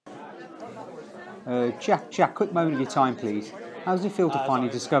Jack, quick moment of your time, please. How does it feel to finally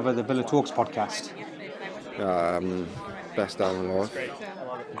discover the Villa Talks podcast? Best day of my life.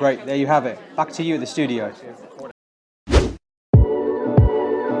 Great, there you have it. Back to you at the studio.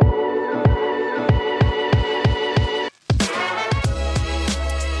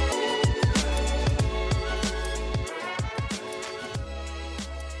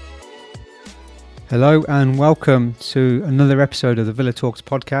 Hello and welcome to another episode of the Villa Talks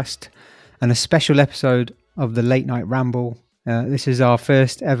podcast and a special episode of the Late Night Ramble. This is our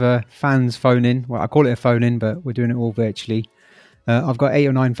first ever fans phone-in. Well, I call it a phone-in, but we're doing it all virtually. I've got 8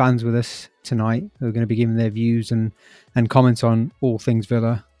 or 9 fans with us tonight who are going to be giving their views and comments on all things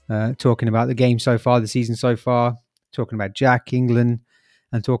Villa, talking about the game so far, the season so far, talking about Jack, England,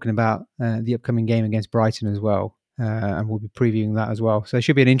 and talking about the upcoming game against Brighton as well. And we'll be previewing that as well. So it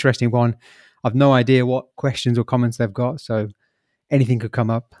should be an interesting one. I've no idea what questions or comments they've got, so anything could come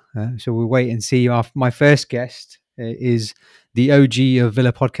up. So we'll wait and see. My first guest is the OG of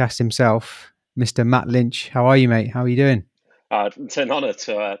Villa podcast himself, Mr. Matt Lynch. How are you, mate? How are you doing? It's an honour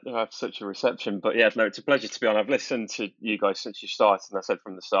to have such a reception. But yeah, no, it's a pleasure to be on. I've listened to you guys since you started, and I said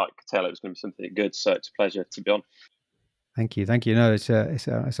from the start, I could tell it was going to be something good. So it's a pleasure to be on. Thank you. No, it's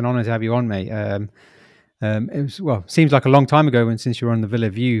an honour to have you on, mate. Seems like a long time ago since you were on the Villa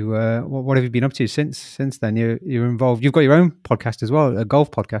View. What have you been up to since then? You're involved. You've got your own podcast as well, a golf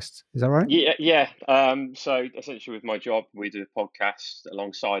podcast. Is that right? Yeah. So essentially, with my job, we do a podcast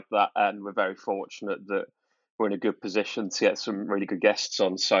alongside that, and we're very fortunate that we're in a good position to get some really good guests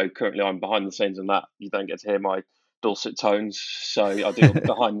on. So currently, I'm behind the scenes on that. You don't get to hear my dulcet tones, so I do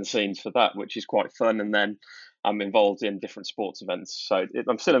behind the scenes for that, which is quite fun. And then I'm involved in different sports events. So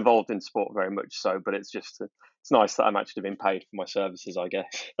I'm still involved in sport very much so, but it's nice that I'm actually being paid for my services, I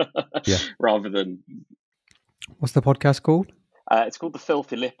guess. Yeah. Rather than. What's the podcast called? It's called The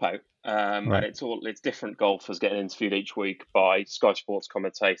Filthy Lippo, Right. and it's different golfers getting interviewed each week by Sky Sports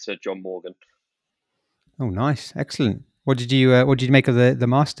commentator John Morgan. Oh, nice, excellent. What did you make of the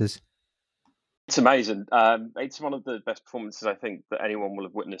Masters? It's amazing. It's one of the best performances I think that anyone will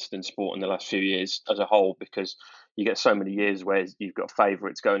have witnessed in sport in the last few years as a whole, because you get so many years where you've got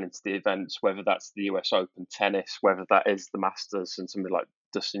favourites going into the events, whether that's the US Open tennis, whether that is the Masters and somebody like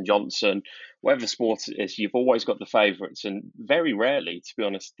Dustin Johnson, whatever sport it is, you've always got the favourites, and very rarely, to be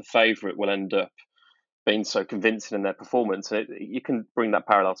honest, the favourite will end up being so convincing in their performance. You can bring that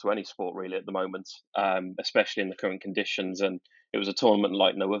parallel to any sport really at the moment, especially in the current conditions. And it was a tournament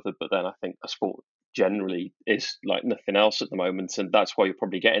like no other, but then I think a sport generally is like nothing else at the moment. And that's why you're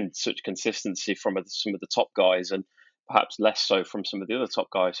probably getting such consistency from some of the top guys, and perhaps less so from some of the other top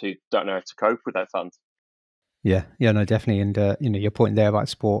guys who don't know how to cope with their fans. Yeah, no, definitely. And your point there about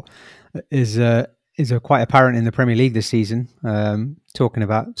sport is quite apparent in the Premier League this season. Talking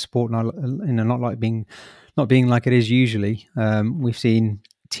about sport, not being like it is usually. We've seen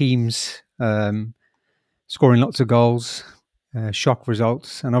teams scoring lots of goals, shock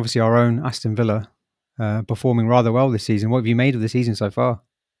results, and obviously our own Aston Villa performing rather well this season. What have you made of the season so far?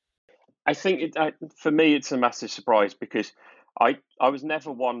 I think for me, it's a massive surprise because I was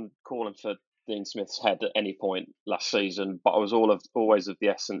never one calling for Dean Smith's head at any point last season, but I was always of the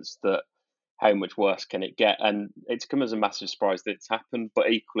essence that how much worse can it get? And it's come as a massive surprise that it's happened, but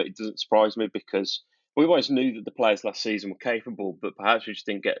equally it doesn't surprise me because we always knew that the players last season were capable, but perhaps we just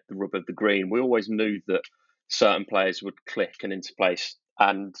didn't get the rub of the green. We always knew that certain players would click and into place,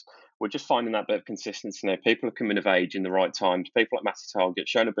 and we're just finding that bit of consistency now. People are coming of age in the right times. People like Matty Targett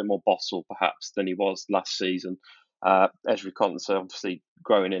showing a bit more bottle perhaps than he was last season. Ezri Konsa obviously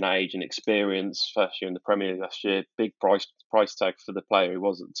growing in age and experience, first year in the Premier League last year, big price tag for the player he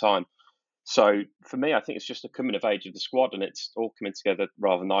was at the time. So for me, I think it's just a coming of age of the squad, and it's all coming together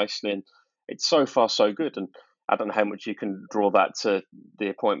rather nicely. And it's so far so good. And I don't know how much you can draw that to the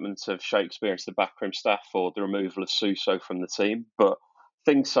appointment of Shakespeare into the backroom staff or the removal of Suso from the team, but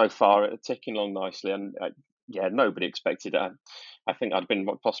things so far are ticking along nicely. And nobody expected it. I think I'd been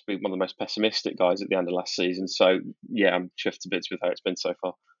possibly one of the most pessimistic guys at the end of last season. So yeah, I'm chuffed to bits with how it's been so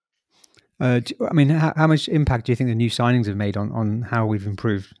far. I mean, how much impact do you think the new signings have made on how we've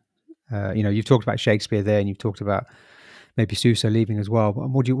improved? You've talked about Shakespeare there, and you've talked about maybe Suso leaving as well. But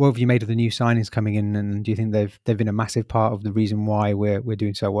what have you made of the new signings coming in, and do you think they've been a massive part of the reason why we're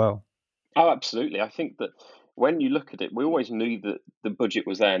doing so well? Oh, absolutely. I think that when you look at it, we always knew that the budget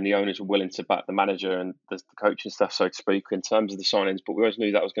was there and the owners were willing to back the manager and the coaching staff, so to speak, in terms of the signings. But we always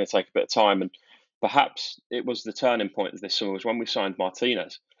knew that was going to take a bit of time, and perhaps it was the turning point of this summer was when we signed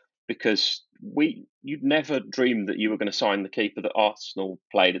Martinez, because you'd never dreamed that you were going to sign the keeper that Arsenal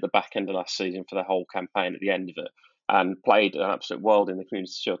played at the back end of last season for the whole campaign at the end of it. and played an absolute world in the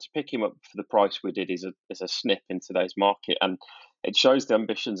Community Shield. To pick him up for the price we did is a snip in today's market, and it shows the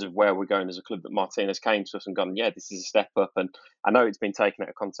ambitions of where we're going as a club. That Martinez came to us and gone, yeah, this is a step up. And I know it's been taken out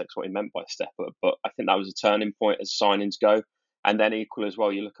of context what he meant by a step up, but I think that was a turning point as signings go. And then equal as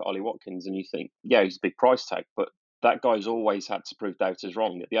well, you look at Ollie Watkins and you think, yeah, he's a big price tag, but that guy's always had to prove doubters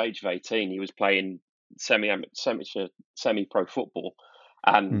wrong. At the age of 18, he was playing semi pro football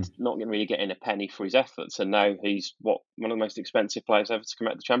and not really getting a penny for his efforts. And now he's one of the most expensive players ever to come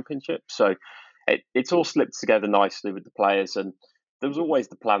out of the Championship. So it's all slipped together nicely with the players, and there was always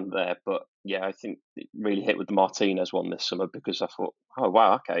the plan there. But yeah, I think it really hit with the Martinez one this summer because I thought, oh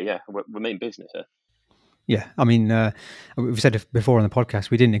wow, okay, yeah, we're mean business here. Yeah, I mean, we've said it before on the podcast.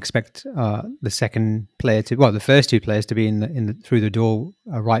 We didn't expect the second player the first two players to be through the door,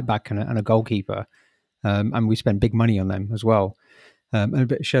 a right back and a goalkeeper, and we spent big money on them as well.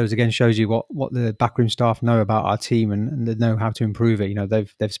 And it shows you what the backroom staff know about our team and they know how to improve it. You know,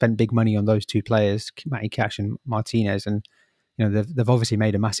 they've spent big money on those two players, Matty Cash and Martinez, and you know they've obviously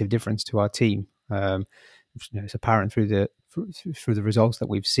made a massive difference to our team. It's apparent through the results that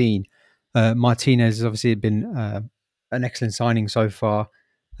we've seen. Martinez has obviously been an excellent signing so far,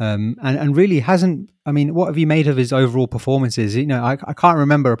 and really hasn't. I mean, what have you made of his overall performances? You know, I can't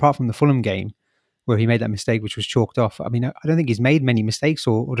remember apart from the Fulham game where he made that mistake, which was chalked off. I mean, I don't think he's made many mistakes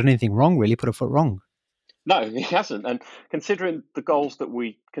or done anything wrong. Really, put a foot wrong. No, he hasn't. And considering the goals that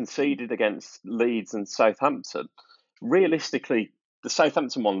we conceded against Leeds and Southampton, realistically, the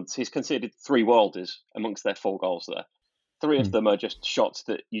Southampton ones, he's conceded 3 worldies amongst their 4 goals there. 3 of them are just shots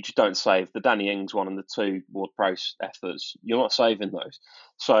that you just don't save. The Danny Ings one and the 2 Ward-Prowse efforts, you're not saving those.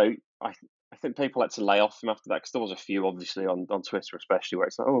 So I think people had to lay off him after that because there was a few, obviously, on Twitter especially, where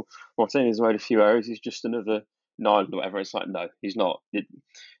it's like, oh, Martinez made a few errors. He's just another nine or whatever. It's like, no, he's not.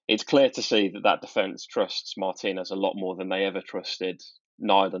 It's clear to see that defence trusts Martinez a lot more than they ever trusted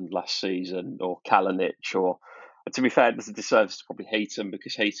Nyland last season or Kalinic. Or, to be fair, there's a disservice to probably Heaton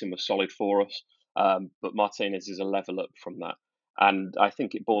because Heaton was solid for us. But Martinez is a level up from that. And I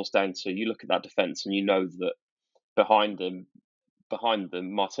think it boils down to you look at that defence and you know that behind them,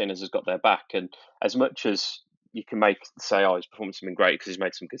 Martinez has got their back. And as much as you can say, oh, his performance has been great because he's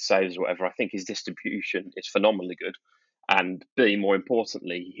made some good saves or whatever, I think his distribution is phenomenally good. And B, more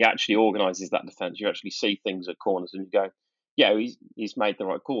importantly, he actually organises that defence. You actually see things at corners and you go, yeah, he's made the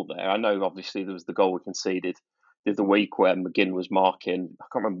right call there. I know, obviously, there was the goal we conceded the other week where McGinn was marking. I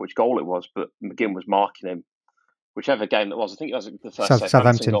can't remember which goal it was, but McGinn was marking him. Whichever game that was, I think it was the first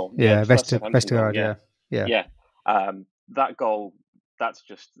Southampton goal. Yeah, the first Southampton goal. Yeah. That goal, that's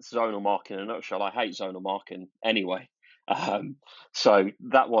just zonal marking in a nutshell. I hate zonal marking anyway. So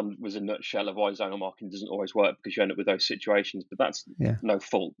that one was a nutshell of why zonal marking doesn't always work because you end up with those situations. But that's no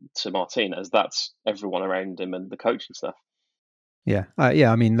fault to Martinez. That's everyone around him and the coaching staff. Yeah,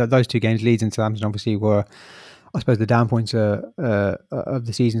 I mean, those 2 games, Leeds and Southampton, obviously were, I suppose, the down points of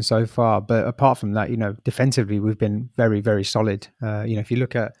the season so far. But apart from that, you know, defensively, we've been very, very solid. You know, if you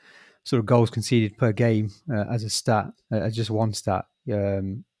look at sort of goals conceded per game as a stat, as just one stat,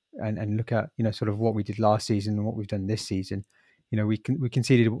 and look at, you know, sort of what we did last season and what we've done this season, you know, we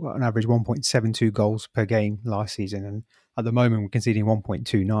conceded on average 1.72 goals per game last season, and at the moment we're conceding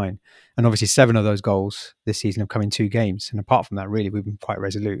 1.29, and obviously 7 of those goals this season have come in 2 games. And apart from that, really, we've been quite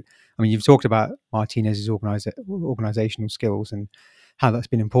resolute. I mean, you've talked about Martinez's organisational skills and how that's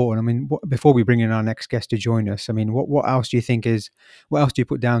been important. I mean, before we bring in our next guest to join us, I mean, what else do you think what else do you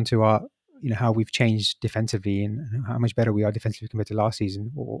put down to our, you know, how we've changed defensively and how much better we are defensively compared to last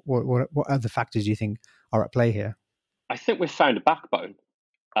season? What other factors do you think are at play here? I think we've found a backbone.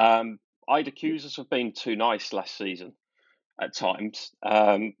 I'd accuse us of being too nice last season at times.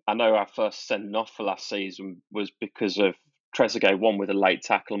 I know our first sending off for last season was because of Trezeguet, one with a late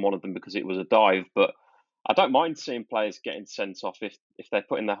tackle and one of them because it was a dive. But I don't mind seeing players getting sent off if they're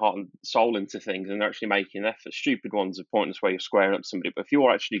putting their heart and soul into things and they're actually making an effort. Stupid ones are pointless where you're squaring up somebody. But if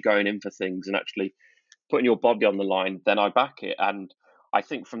you're actually going in for things and actually putting your body on the line, then I back it. And I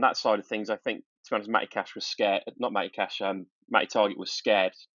think from that side of things, I think, to be honest, Matty Cash was scared. Not Matty Cash, Matty Target was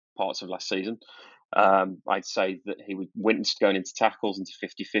scared parts of last season. I'd say that he winced going into tackles, into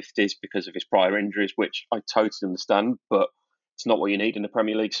 50-50s because of his prior injuries, which I totally understand, but it's not what you need in the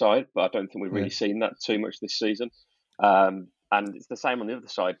Premier League side. But I don't think we've really seen that too much this season. And it's the same on the other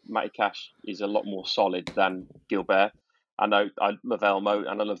side. Matty Cash is a lot more solid than Gilbert. I know I love Elmo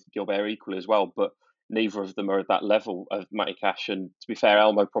and I love Gilbert equally as well, but neither of them are at that level of Matty Cash. And to be fair,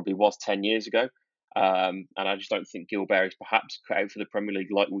 Elmo probably was 10 years ago. And I just don't think Gilbert is perhaps cut out for the Premier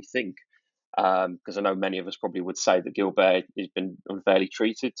League like we think. because I know many of us probably would say that Gilbert has been unfairly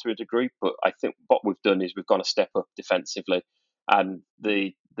treated to a degree, but I think what we've done is we've gone a step up defensively, and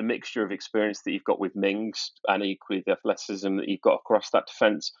the mixture of experience that you've got with Mings and equally the athleticism that you've got across that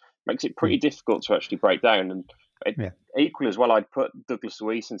defence makes it pretty difficult to actually break down. And equally as well, I'd put Douglas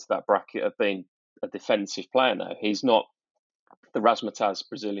Luiz into that bracket of being a defensive player now. He's not the Razzmatazz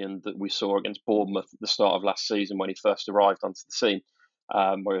Brazilian that we saw against Bournemouth at the start of last season when he first arrived onto the scene,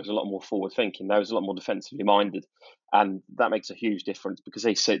 where he was a lot more forward thinking. Now he's a lot more defensively minded. And that makes a huge difference because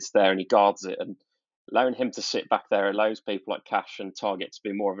he sits there and he guards it. And allowing him to sit back there allows people like Cash and Target to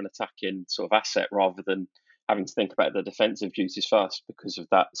be more of an attacking sort of asset rather than having to think about the defensive duties first because of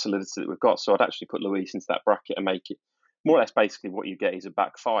that solidity that we've got. So I'd actually put Luis into that bracket and make it more or less basically what you get is a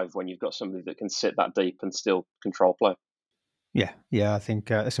back five when you've got somebody that can sit that deep and still control play. Yeah, I think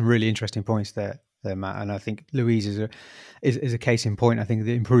there's some really interesting points there, Matt. And I think Louise is a case in point. I think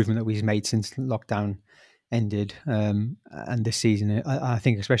the improvement that we've made since lockdown ended and this season, I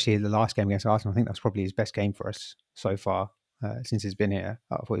think especially the last game against Arsenal, I think that's probably his best game for us so far since he's been here.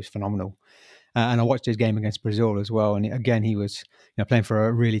 I thought it was phenomenal. And I watched his game against Brazil as well. And again, he was playing for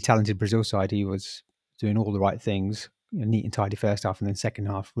a really talented Brazil side. He was doing all the right things, neat and tidy first half, and then second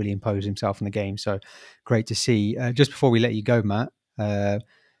half really imposed himself in the game. So great to see. Just before we let you go, Matt,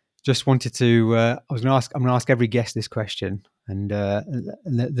 just wanted to. I'm going to ask every guest this question, and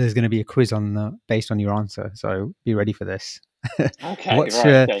there's going to be a quiz on based on your answer. So be ready for this. Okay,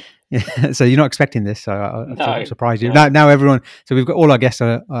 okay. So you're not expecting this, so I'm surprised you. No. Now everyone. So we've got all our guests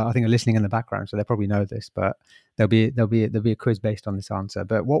I think are listening in the background, so they probably know this, but there'll be a quiz based on this answer.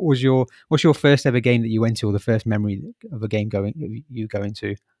 But what's your first ever game that you went to, or the first memory of a game going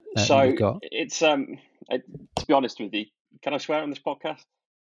to? So you've got? it's to be honest with you, can I swear on this podcast?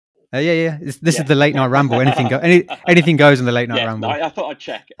 Yeah. This is the late night ramble. Anything goes in the late night ramble. I thought I'd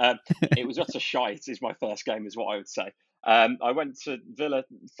check. It was utter shite. Is my first game, is what I would say. I went to Villa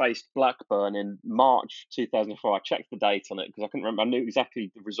faced Blackburn in March 2004. I checked the date on it because I couldn't remember. I knew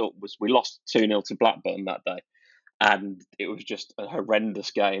exactly the result was we lost 2-0 to Blackburn that day, and it was just a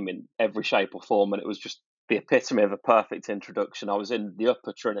horrendous game in every shape or form, and it was just the epitome of a perfect introduction. I was in the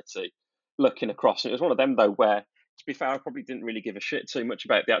upper Trinity, looking across, and it was one of them though where, to be fair, I probably didn't really give a shit too much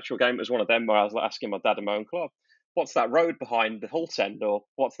about the actual game. It was one of them where I was like asking my dad and my uncle, what's that road behind the Hull end, or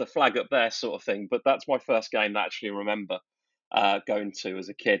what's the flag up there, sort of thing. But that's my first game that I actually remember going to as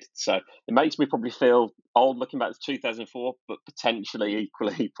a kid. So it makes me probably feel old looking back to 2004, but potentially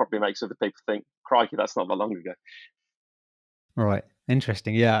equally probably makes other people think, crikey, that's not that long ago. Right.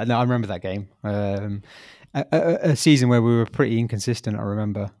 Interesting. Yeah, no, I remember that game. A season where we were pretty inconsistent. I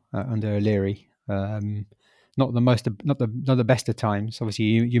remember under O'Leary. Not the best of times. Obviously,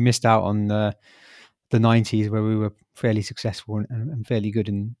 you missed out on the 90s where we were fairly successful and fairly good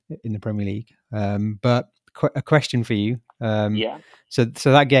in the Premier League. But a question for you. So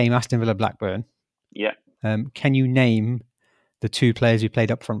that game, Aston Villa Blackburn. Yeah. Can you name the two players who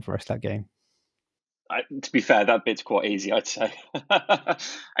played up front for us that game? To be fair, that bit's quite easy, I'd say.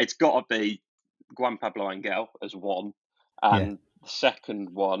 It's got to be Juan Pablo Angel as one, and the second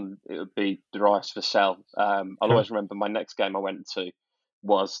one, it would be Darius Vassell. I'll always remember my next game I went to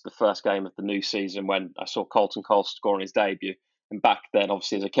was the first game of the new season when I saw Colton Cole scoring his debut. And back then,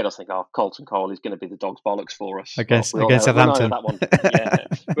 obviously, as a kid, I was thinking, Colton Cole is going to be the dog's bollocks for us. Against Southampton.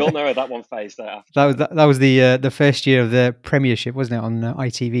 We all know how that one phased out after. That was the first year of the Premiership, wasn't it, on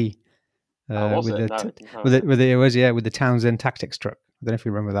ITV? Was with it? With the Townsend tactics truck. I don't know if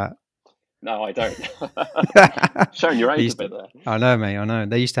you remember that. No, I don't. Showing your age a bit there. I know, mate. I know.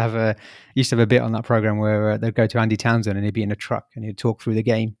 They used to have a bit on that program where they'd go to Andy Townsend and he'd be in a truck and he'd talk through the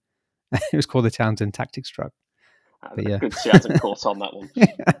game. It was called the Townsend Tactics Truck. But yeah, good to see I hasn't caught on that one.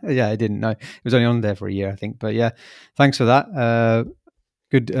 Yeah, I didn't know. It was only on there for a year, I think. But yeah, thanks for that.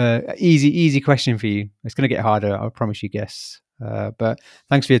 Good, easy question for you. It's going to get harder, I promise you, guests. But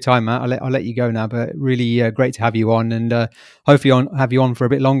thanks for your time, Matt. I'll let you go now. But really great to have you on, and hopefully have you on for a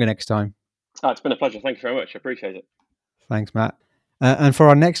bit longer next time. It's been a pleasure. Thank you very much. I appreciate it. Thanks, Matt. And for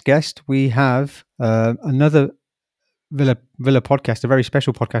our next guest, we have another Villa podcast, a very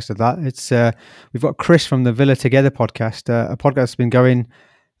special podcast of that. It's we've got Chris from the Villa Together podcast, a podcast that's been going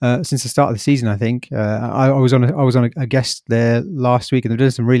since the start of the season. I think I was on a guest there last week, and they've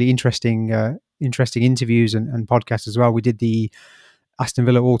done some really interesting interviews and podcasts as well. We did the Aston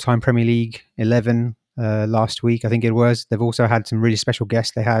Villa all-time Premier League 11 last week, I think it was. They've also had some really special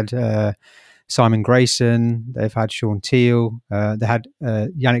guests. They had Simon Grayson, they've had Sean Teal, they had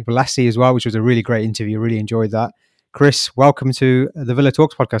Yannick Bolasie as well, which was a really great interview. Really enjoyed that. Chris, welcome to the Villa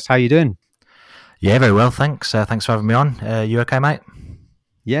Talks podcast. How are you doing? Yeah, very well, thanks. Thanks for having me on. You okay, mate?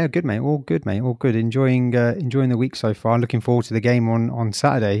 Yeah, good mate. All good, mate. All good. Enjoying the week so far. Looking forward to the game on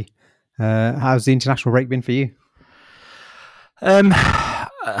Saturday. How's the international break been for you?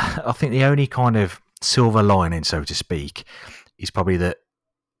 I think the only kind of silver lining, so to speak, is probably that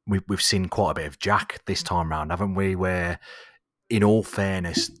we've seen quite a bit of Jack this time round, haven't we? Where, in all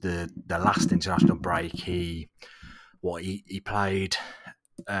fairness, the last international break, he played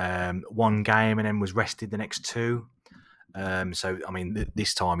one game and then was rested the next two. So I mean,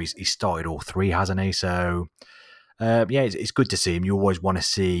 this time he's started all three, hasn't he? So yeah, it's good to see him. You always want to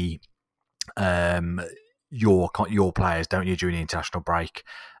see um, your players, don't you, during the international break?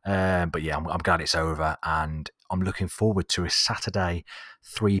 But yeah, I'm glad it's over, and I'm looking forward to a Saturday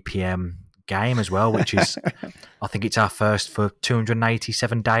 3 p.m. game as well, which is I think it's our first for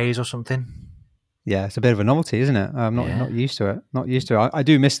 287 days or something. Yeah, it's a bit of a novelty, isn't it? I'm Yeah. not used to it. Not used to it. I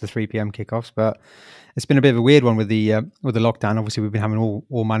do miss the 3 p.m. kickoffs, but it's been a bit of a weird one with the lockdown. Obviously, we've been having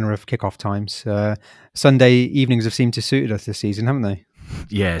all manner of kickoff times. Sunday evenings have seemed to suit us this season, haven't they?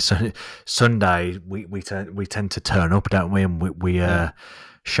 Yeah, so Sunday we tend to turn up, don't we? And we Yeah.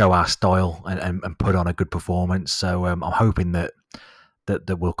 show our style and put on a good performance. So I'm hoping that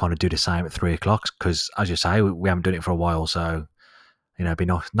we'll kind of do the same at 3 o'clock because, as you say, we haven't done it for a while. So it'd be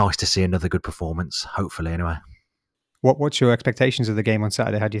nice to see another good performance. Hopefully, anyway. What's your expectations of the game on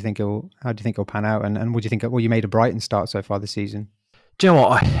Saturday? How do you think it'll pan out? And what do you think? Well, you made a Brighton start so far this season. Do you know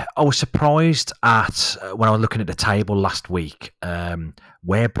what? I was surprised at when I was looking at the table last week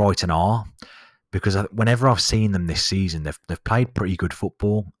where Brighton are, because whenever I've seen them this season, they've played pretty good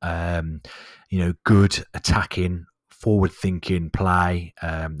football. Good attacking, forward-thinking play.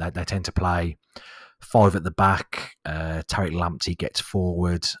 They tend to play five at the back. Tariq Lamptey gets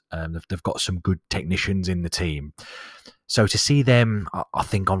forward. They've got some good technicians in the team. So to see them, I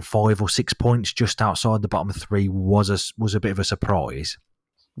think, on 5 or 6 points just outside the bottom three was a bit of a surprise.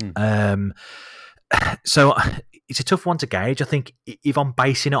 Mm. So it's a tough one to gauge. I think if I'm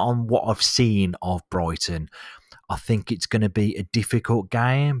basing it on what I've seen of Brighton, I think it's going to be a difficult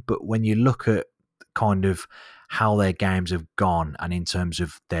game. But when you look at kind of how their games have gone and in terms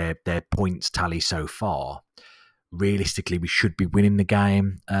of their points tally so far, realistically, we should be winning the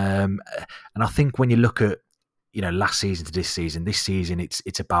game. And I think when you look at last season to this season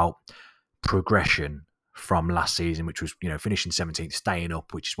it's about progression from last season, which was finishing 17th, staying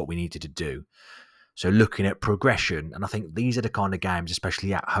up, which is what we needed to do. So looking at progression, and I think these are the kind of games,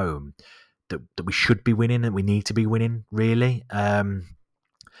 especially at home, that we should be winning and we need to be winning, really.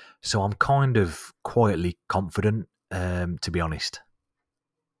 So I'm kind of quietly confident, to be honest.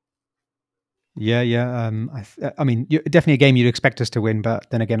 Yeah, yeah. I mean, definitely a game you'd expect us to win, but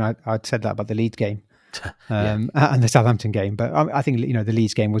then again, I'd said that about the Leeds game Yeah. and the Southampton game. But I think the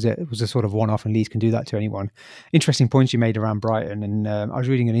Leeds game was a sort of one-off, and Leeds can do that to anyone. Interesting points you made around Brighton, and I was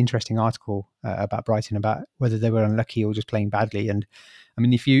reading an interesting article about Brighton about whether they were unlucky or just playing badly. And I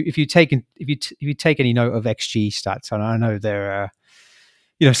mean, if you take any note of XG stats, and I know they're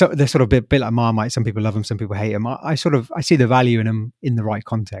so they're sort of a bit like Marmite. Some people love them, some people hate them. I see the value in them in the right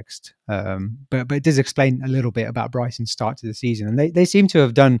context. But it does explain a little bit about Brighton's start to the season, and they seem to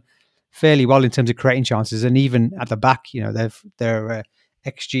have done fairly well in terms of creating chances, and even at the back, their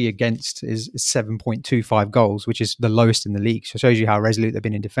XG against is 7.25 goals, which is the lowest in the league. So it shows you how resolute they've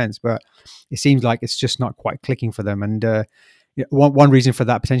been in defence. But it seems like it's just not quite clicking for them, and one reason for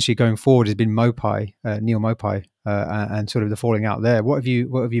that potentially going forward has been Neil Mopai, and sort of the falling out there. What have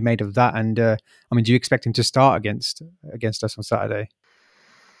you made of that? And I mean, do you expect him to start against us on Saturday?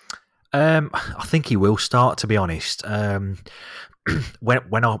 I think he will start, to be honest.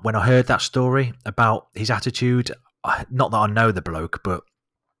 When I heard that story about his attitude, not that I know the bloke, but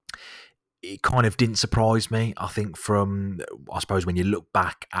it kind of didn't surprise me. I think I suppose when you look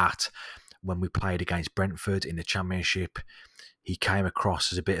back at when we played against Brentford in the Championship, he came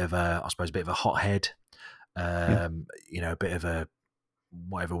across as a bit of a hothead, Yeah. a bit of a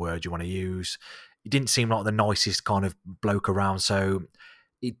whatever word you want to use. He didn't seem like the nicest kind of bloke around, so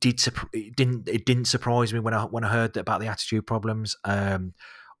it didn't surprise me when I heard about the attitude problems. I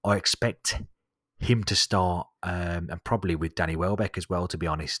expect him to start, and probably with Danny Welbeck as well, to be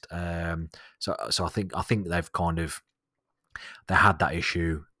honest. So I think they had that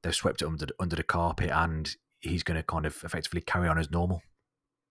issue. They've swept it under the carpet, and he's going to kind of effectively carry on as normal.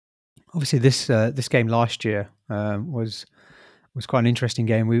 Obviously, this game last year was quite an interesting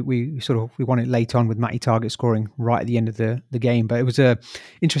game. We won it late on with Matty Targett scoring right at the end of the game, but it was a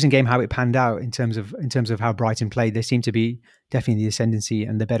interesting game how it panned out in terms of how Brighton played. They seemed to be definitely the ascendancy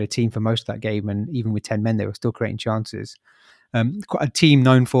and the better team for most of that game, and even with 10 men, they were still creating chances. Quite a team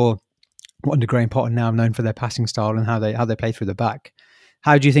known for under Graham Potter now known for their passing style and how they play through the back.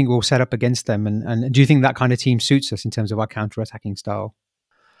 How do you think we'll set up against them? And do you think that kind of team suits us in terms of our counter-attacking style?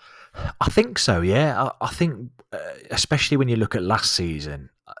 I think so, yeah. I think, especially when you look at last season,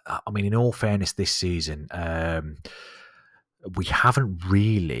 I mean, in all fairness, this season, we haven't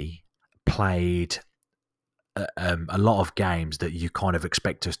really played a lot of games that you kind of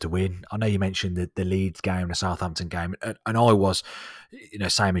expect us to win. I know you mentioned the Leeds game, the Southampton game, and I was,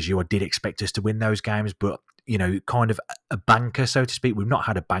 same as you. I did expect us to win those games, but kind of a banker, so to speak. We've not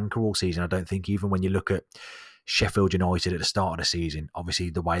had a banker all season. I don't think, even when you look at Sheffield United at the start of the season, obviously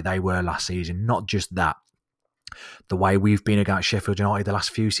the way they were last season. Not just that, the way we've been against Sheffield United the last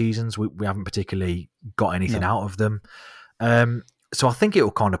few seasons, we haven't particularly got anything out of them. So I think it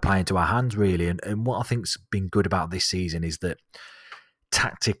will kind of play into our hands, really. And what I think's been good about this season is that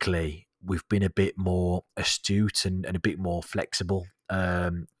tactically we've been a bit more astute and a bit more flexible.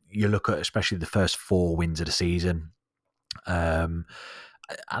 You look at especially the first 4 wins of the season, and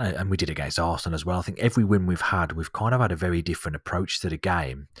we did against Arsenal as well. I think every win we've kind of had a very different approach to the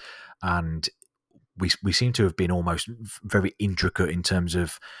game, and we seem to have been almost very intricate in terms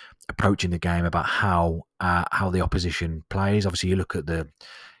of approaching the game about how the opposition plays. Obviously, you look at the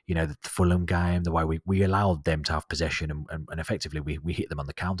Fulham game, the way we allowed them to have possession, and effectively we hit them on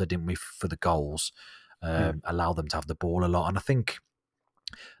the counter, didn't we, for the goals? Allow them to have the ball a lot, and I think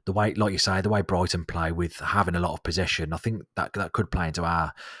the way, like you say, the way Brighton play with having a lot of possession, I think that could play into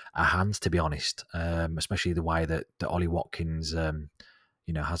our hands, to be honest. Especially the way that Ollie Watkins,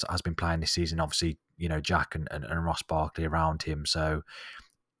 has been playing this season. Obviously, Jack and Ross Barkley around him, so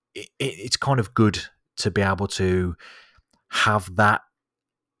it's kind of good to be able to have that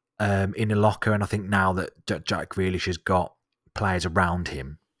in the locker. And I think now that Jack Grealish has got players around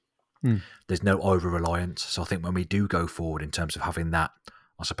him, there's no over-reliance. So I think when we do go forward in terms of having that,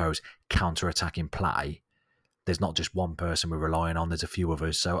 I suppose, counter-attacking play, there's not just one person we're relying on, there's a few of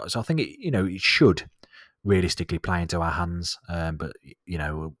us. So I think it should realistically play into our hands. But,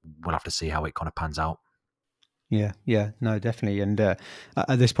 we'll have to see how it kind of pans out. Yeah, no, definitely. And at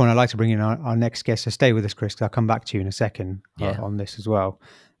this point, I'd like to bring in our next guest. So stay with us, Chris, because I'll come back to you in a second on this as well.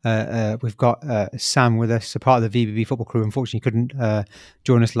 We've got Sam with us, a part of the VBB football crew. Unfortunately, he couldn't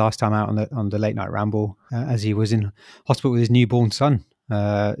join us last time out on the late night ramble as he was in hospital with his newborn son.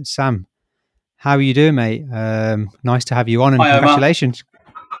 Sam, how are you doing, mate? Nice to have you on, and Hi, congratulations.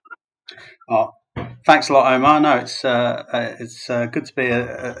 Omar. Thanks a lot, Omar. No, it's good to be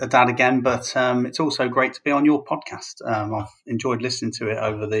a dad again, but it's also great to be on your podcast. I've enjoyed listening to it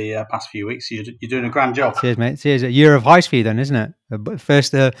over the past few weeks. You're doing a grand job. Cheers, mate. Cheers. A year of highs for you then, isn't it?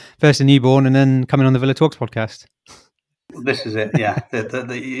 First a newborn, and then coming on the Villa Talks podcast. This is it, yeah.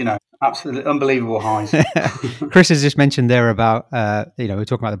 The absolutely unbelievable highs. Chris has just mentioned there about we're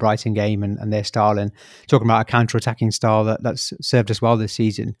talking about the Brighton game and their style, and talking about a counter-attacking style that's served us well this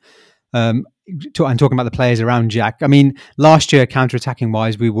season. And talking about the players around Jack. I mean, last year, counter-attacking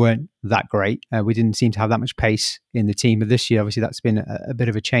wise, we weren't that great. We didn't seem to have that much pace in the team. But this year, obviously, that's been a bit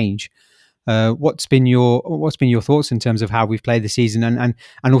of a change. What's been your thoughts in terms of how we've played the season, and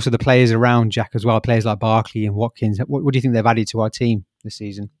also the players around Jack as well, players like Barkley and Watkins? What do you think they've added to our team this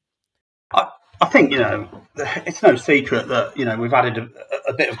season? I think it's no secret that we've added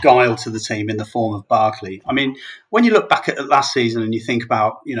a bit of guile to the team in the form of Barkley. I mean, when you look back at last season and you think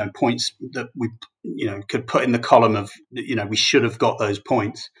about points that we could put in the column of we should have got those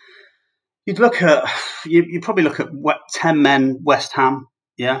points, you'd probably look at 10 men West Ham,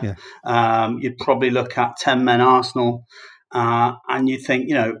 yeah. You'd probably look at 10 men Arsenal, and you'd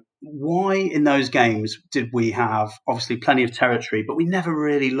think why in those games did we have obviously plenty of territory, but we never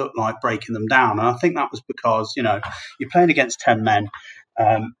really looked like breaking them down? And I think that was because, you're playing against 10 men.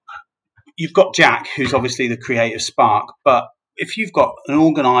 You've got Jack, who's obviously the creative spark, but if you've got an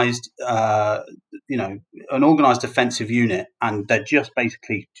organised defensive unit and they're just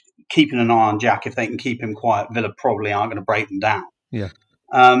basically keeping an eye on Jack, if they can keep him quiet, Villa probably aren't going to break them down. Yeah.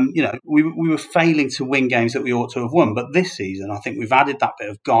 We were failing to win games that we ought to have won. But this season, I think we've added that bit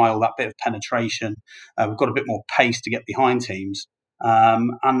of guile, that bit of penetration. We've got a bit more pace to get behind teams,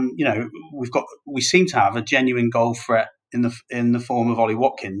 and we seem to have a genuine goal threat in the form of Ollie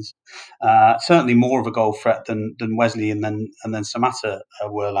Watkins. Certainly more of a goal threat than Wesley and then Samatta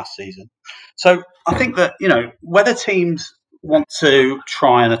were last season. So I think that whether teams want to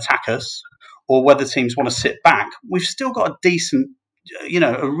try and attack us or whether teams want to sit back, we've still got a decent,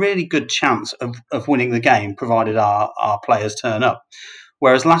 a really good chance of winning the game, provided our players turn up.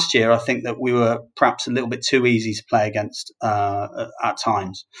 Whereas last year, I think that we were perhaps a little bit too easy to play against at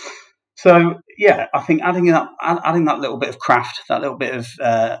times. So yeah, I think adding that little bit of craft, that little bit of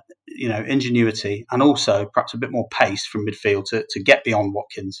ingenuity, and also perhaps a bit more pace from midfield to get beyond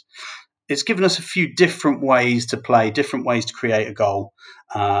Watkins. It's given us a few different ways to play, different ways to create a goal,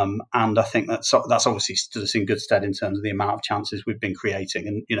 and I think that's obviously stood us in good stead in terms of the amount of chances we've been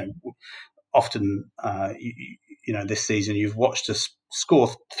creating. And often, this season you've watched us score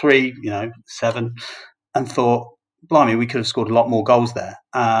 3, 7, and thought, blimey, we could have scored a lot more goals there.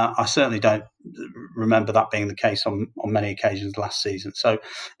 I certainly don't remember that being the case on many occasions last season. So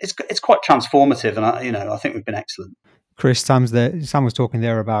it's quite transformative, and I think we've been excellent. Chris, Sam was talking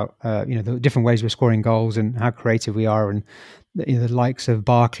there about the different ways we're scoring goals and how creative we are, and the likes of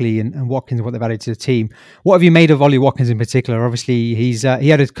Barkley and Watkins, what they've added to the team. What have you made of Ollie Watkins in particular? Obviously, he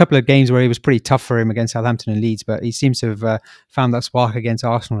had a couple of games where he was pretty tough for him against Southampton and Leeds, but he seems to have found that spark against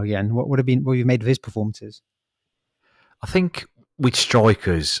Arsenal again. What have you made of his performances? I think with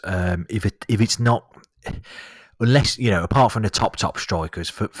strikers, if it's not, unless apart from the top strikers,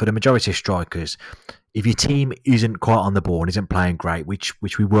 for the majority of strikers, if your team isn't quite on the ball and isn't playing great, which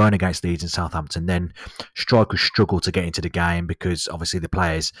we weren't against Leeds and Southampton, then strikers struggle to get into the game because obviously the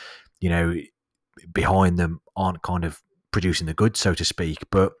players, behind them aren't kind of producing the goods, so to speak.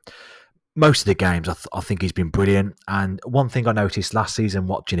 But most of the games, I think he's been brilliant. And one thing I noticed last season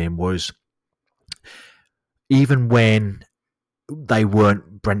watching him was, even when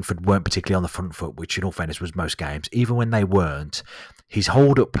Brentford weren't particularly on the front foot, which in all fairness was most games, even when they weren't, his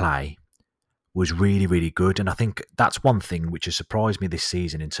hold-up play was really, really good. And I think that's one thing which has surprised me this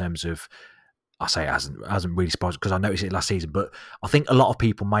season in terms of, I say it hasn't really surprised because I noticed it last season, but I think a lot of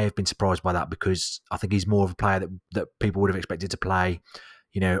people may have been surprised by that because I think he's more of a player that people would have expected to play,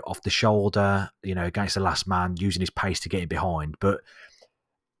 off the shoulder, against the last man, using his pace to get in behind. But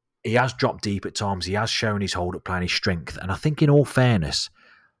he has dropped deep at times. He has shown his hold-up play and his strength. And I think in all fairness,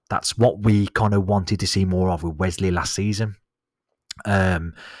 that's what we kind of wanted to see more of with Wesley last season.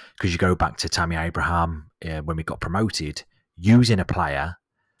 Because you go back to Tammy Abraham when we got promoted, using a player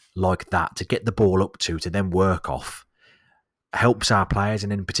like that to get the ball up to then work off helps our players,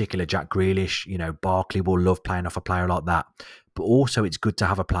 and in particular Jack Grealish. Barkley will love playing off a player like that, but also it's good to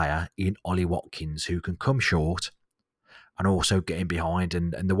have a player in Ollie Watkins who can come short and also get in behind,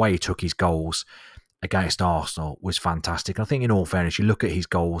 and the way he took his goals against Arsenal was fantastic. I think in all fairness, you look at his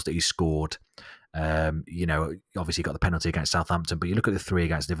goals that he scored, obviously got the penalty against Southampton, but you look at the 3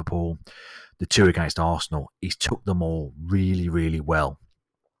 against Liverpool, the 2 against Arsenal, he's took them all really, really well.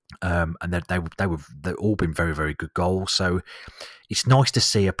 And they've all been very, very good goals. So it's nice to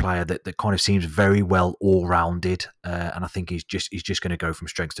see a player that kind of seems very well all-rounded, and I think he's just going to go from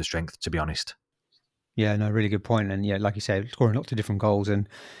strength to strength, to be honest. Yeah, no, really good point. And yeah, like you said, scoring lots of different goals and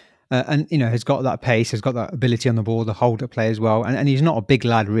has got that pace, has got that ability on the ball, the hold up play as well. And he's not a big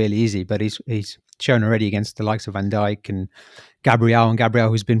lad really, is he? But he's shown already against the likes of Van Dijk and Gabriel,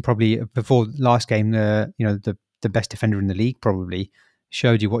 who's been probably before last game the best defender in the league, probably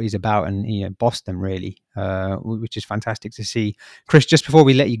showed you what he's about and bossed them really, which is fantastic to see. Chris, just before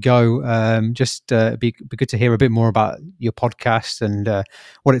we let you go, be good to hear a bit more about your podcast and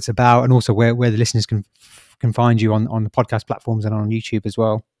what it's about, and also where the listeners can find you on the podcast platforms and on YouTube as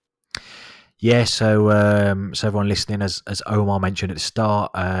well. Yeah, so everyone listening, as Omar mentioned at the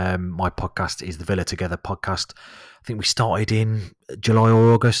start, my podcast is the Villa Together podcast. I think we started in July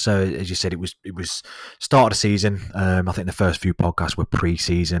or August. So as you said, it was start of the season. I think the first few podcasts were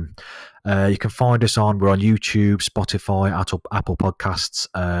pre-season. You can find us we're on YouTube, Spotify, Apple Podcasts,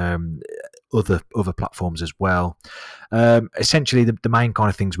 other platforms as well. Essentially, the main kind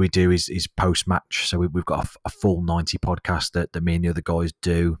of things we do is post-match. So we've got a full 90 podcast that me and the other guys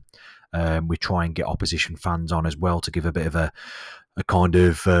do. We try and get opposition fans on as well to give a bit of a kind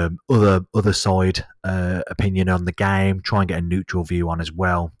of other side opinion on the game. Try and get a neutral view on as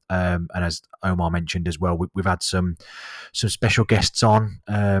well. And as Omar mentioned as well, we've had some special guests on.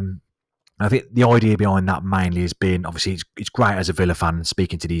 I think the idea behind that mainly has been, obviously, it's great as a Villa fan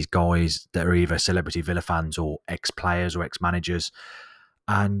speaking to these guys that are either celebrity Villa fans or ex-players or ex-managers.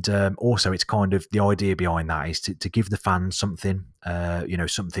 And also, it's kind of the idea behind that is to give the fans something,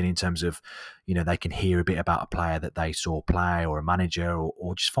 something in terms of, they can hear a bit about a player that they saw play or a manager,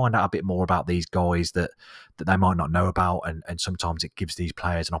 or just find out a bit more about these guys that they might not know about. And sometimes it gives these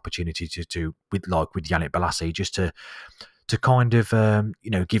players an opportunity to with Yannick Bolasie, just to kind of,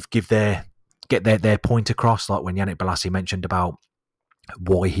 get their point across. Like when Yannick Bolasie mentioned about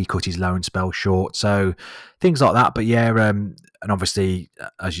why he cut his loan spell short, so things like that. But yeah, and obviously,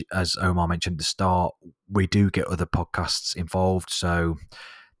 as Omar mentioned at the start, we do get other podcasts involved. So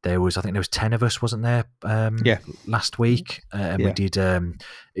I think there was 10 of us, wasn't there? Yeah. Last week, and we did.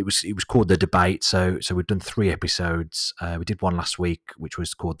 It was called The Debate. So we've done 3 episodes. We did one last week, which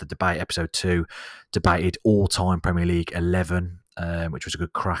was called The Debate. Episode 2 debated all-time Premier League 11, which was a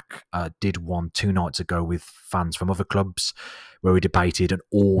good crack. Did one 2 nights ago with fans from other clubs, where we debated an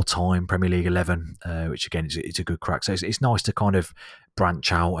all-time Premier League 11, which again it's a good crack. So it's nice to kind of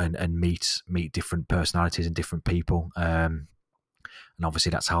branch out and meet different personalities and different people. And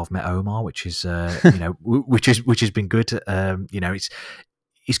obviously that's how I've met Omar, which is which has been good.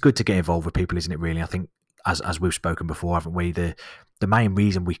 It's good to get involved with people, isn't it? Really, I think as we've spoken before, haven't we? The main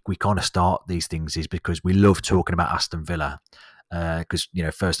reason we kind of start these things is because we love talking about Aston Villa. Because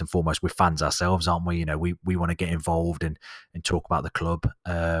first and foremost, we're fans ourselves, aren't we? We want to get involved and talk about the club.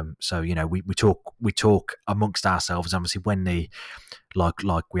 So we talk amongst ourselves. Obviously, when like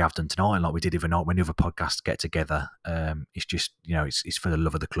we have done tonight, and like we did even night when the other podcasts get together, it's just it's for the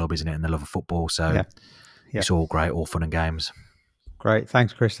love of the club, isn't it, and the love of football. So it's all great, all fun and games. Great,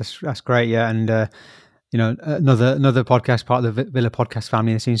 thanks, Chris. That's great. Yeah, and another podcast part of the Villa podcast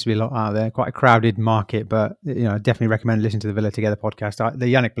family. There seems to be a lot out there. Quite a crowded market, but definitely recommend listening to the Villa Together podcast. The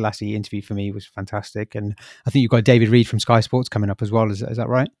Yannick Bolasie interview for me was fantastic, and I think you've got David Reed from Sky Sports coming up as well. Is that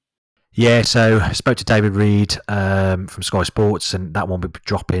right? Yeah, so I spoke to David Reed from Sky Sports, and that one will be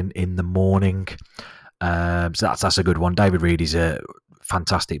dropping in the morning. So that's a good one. David Reed is a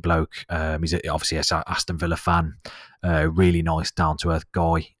fantastic bloke. He's obviously an Aston Villa fan. Really nice, down to earth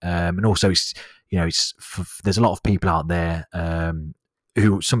guy, and also there's a lot of people out there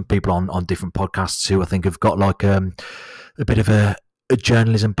some people on different podcasts who I think have got like a bit of a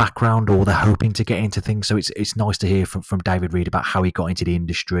journalism background, or they're hoping to get into things. So it's nice to hear from David Reed about how he got into the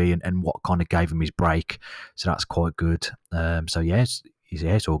industry and what kind of gave him his break. So that's quite good.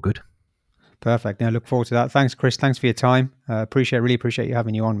 It's all good. Perfect. Now look forward to that. Thanks, Chris. Thanks for your time. Really appreciate you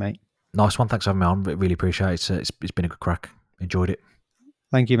having you on, mate. Nice one. Thanks for having me on. Really appreciate it. It's been a good crack. Enjoyed it.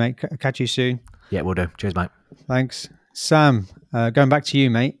 Thank you, mate. Catch you soon. Yeah, we'll do. Cheers, mate. Thanks. Sam, going back to you,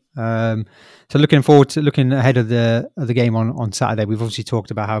 mate. So looking ahead of the game on Saturday. We've obviously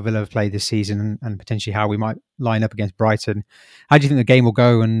talked about how Villa have played this season and potentially how we might line up against Brighton. How do you think the game will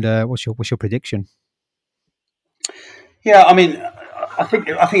go, and what's your prediction? Yeah, I mean, I think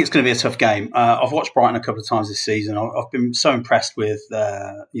it's going to be a tough game. I've watched Brighton a couple of times this season. I've been so impressed with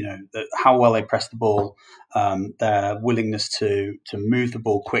how well they press the ball, their willingness to move the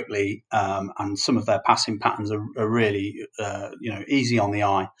ball quickly, and some of their passing patterns are really easy on the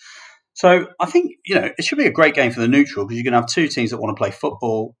eye. So I think it should be a great game for the neutral, because you're going to have 2 teams that want to play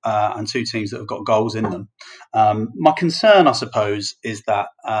football and 2 teams that have got goals in them. My concern, I suppose, is that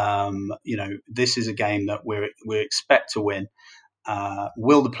this is a game that we expect to win.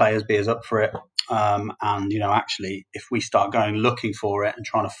 Will the players be as up for it? And actually, if we start going looking for it and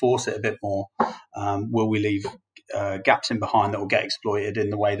trying to force it a bit more, will we leave gaps in behind that will get exploited in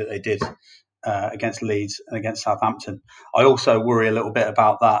the way that they did against Leeds and against Southampton? I also worry a little bit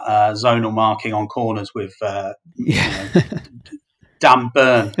about that zonal marking on corners with Dan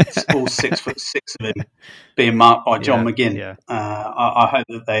Burn, all 6'6" of him, being marked by John McGinn. Yeah. I hope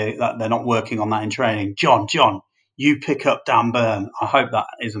that they're not working on that in training. John, you pick up Dan Burn. I hope that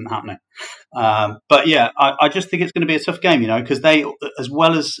isn't happening. But yeah, I just think it's going to be a tough game, because they, as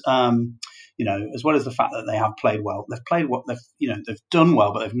well as the fact that they have played well, they've done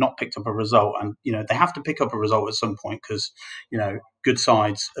well, but they've not picked up a result, and they have to pick up a result at some point, because good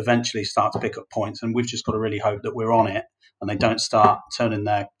sides eventually start to pick up points, and we've just got to really hope that we're on it and they don't start turning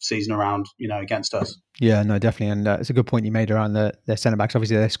their season around, against us. Yeah, no, definitely, and it's a good point you made around their centre backs.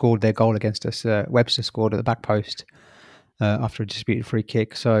 Obviously, they scored their goal against us. Webster scored at the back post after a disputed free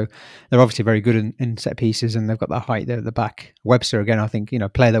kick, so they're obviously very good in set pieces, and they've got that height there at the back. Webster, again, I think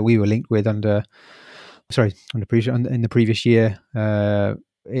player that we were linked with in the previous year.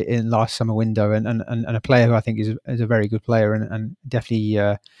 In last summer window, and a player who I think is a very good player and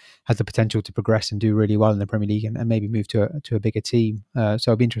definitely has the potential to progress and do really well in the Premier League and maybe move to a bigger team. So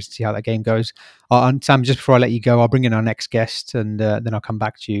I'll be interested to see how that game goes. And Sam, just before I let you go, I'll bring in our next guest, and then I'll come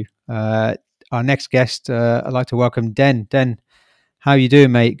back to you. Our next guest, I'd like to welcome Den. Den, how are you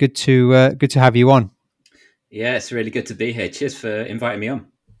doing, mate? Good to have you on. Yeah, it's really good to be here. Cheers for inviting me on.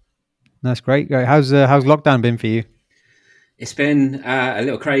 That's great. How's lockdown been for you? It's been a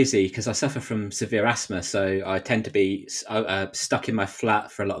little crazy because I suffer from severe asthma, so I tend to be stuck in my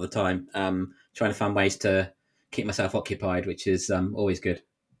flat for a lot of the time, trying to find ways to keep myself occupied, which is always good.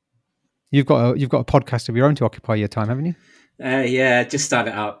 You've got a podcast of your own to occupy your time, haven't you? Yeah, just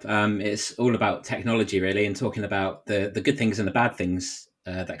started up. It's all about technology, really, and talking about the good things and the bad things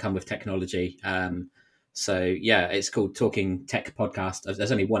that come with technology. So yeah, it's called Talking Tech Podcast.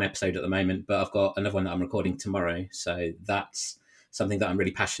 There's only one episode at the moment, but I've got another one that I'm recording tomorrow. So that's something that I'm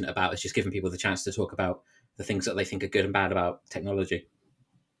really passionate about. Is just giving people the chance to talk about the things that they think are good and bad about technology.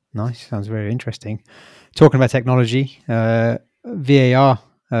 Nice, sounds very interesting. Talking about technology, VAR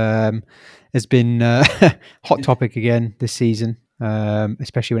has been hot topic again this season,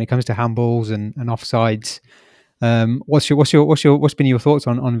 especially when it comes to handballs and offsides. What's been your thoughts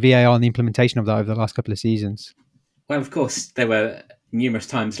on VAR and the implementation of that over the last couple of seasons? Well, of course, there were numerous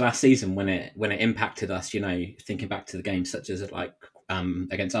times last season when it impacted us. Thinking back to the games such as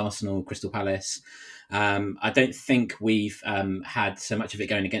against Arsenal, Crystal Palace. I don't think we've had so much of it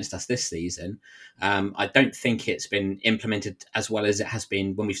going against us this season. I don't think it's been implemented as well as it has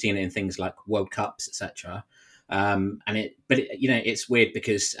been when we've seen it in things like World Cups, etc. It's weird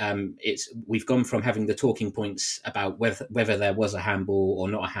because we've gone from having the talking points about whether there was a handball or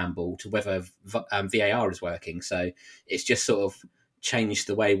not a handball to whether VAR is working. So it's just sort of changed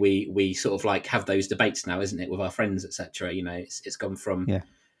the way we sort of like have those debates now, isn't it, with our friends, etc. It's gone from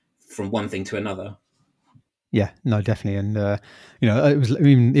one thing to another. Yeah, no, definitely, and it was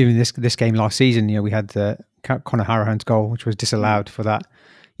even this game last season. We had Conor Harahan's goal, which was disallowed for that.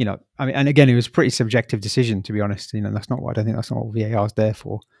 And again, it was a pretty subjective decision, to be honest. I don't think that's not what VAR is there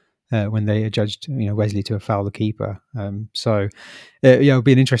for when they judged, Wesley to have fouled the keeper. It'll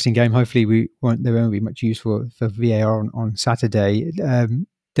be an interesting game. Hopefully, there won't be much use for VAR on Saturday. Then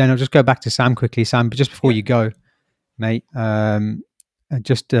I'll just go back to Sam quickly. Sam, but just before you go, mate, I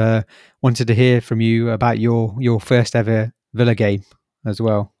just wanted to hear from you about your first ever Villa game as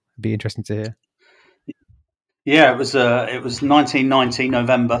well. It'd be interesting to hear. Yeah, it was 1990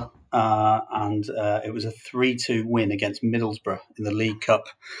 November, and it was a 3-2 win against Middlesbrough in the League Cup.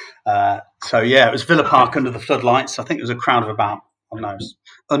 It was Villa Park under the floodlights. I think it was a crowd of about, I don't know,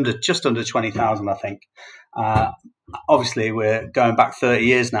 just under 20,000, I think. Obviously, we're going back 30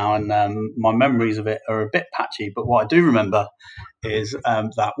 years now, and my memories of it are a bit patchy. But what I do remember is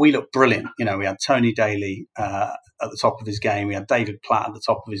that we looked brilliant. We had Tony Daly at the top of his game. We had David Platt at the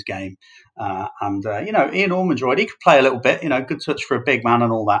top of his game. And Ian Ormondroyd, he could play a little bit, good touch for a big man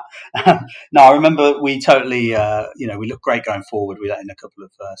and all that. No, I remember we totally, we looked great going forward. We let in a couple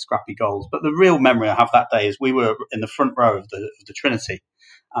of scrappy goals. But the real memory I have that day is we were in the front row of the Trinity,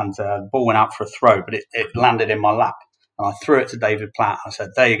 and the ball went out for a throw, but it landed in my lap. And I threw it to David Platt. I said,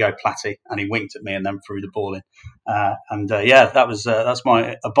 "There you go, Platty," and he winked at me and then threw the ball in. That's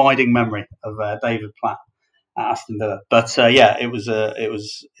my abiding memory of David Platt at Aston Villa. But that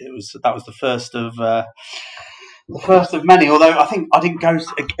was the first of many. Although I think I didn't go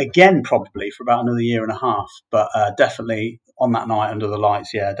again probably for about another year and a half. But definitely on that night under the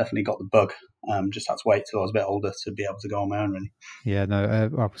lights, definitely got the bug. Just had to wait till I was a bit older to be able to go on my own, really. Yeah, no,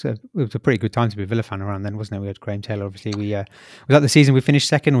 it was a pretty good time to be a Villa fan around then, wasn't it? We had Graham Taylor, obviously. Was that the season we finished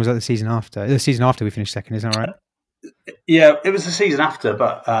second, or was that the season after? The season after we finished second, isn't that right? Yeah, it was the season after,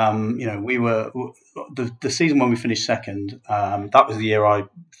 but we were the season when we finished second. That was the year I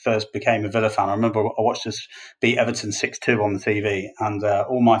first became a Villa fan. I remember I watched us beat Everton 6-2 on the TV, and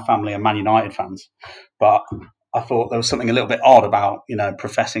all my family are Man United fans. But I thought there was something a little bit odd about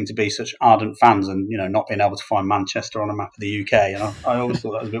professing to be such ardent fans and not being able to find Manchester on a map of the UK, and I always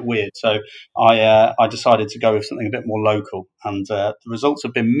thought that was a bit weird. So I decided to go with something a bit more local, and the results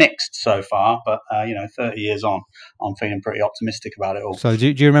have been mixed so far. But 30 years on, I'm feeling pretty optimistic about it all. So do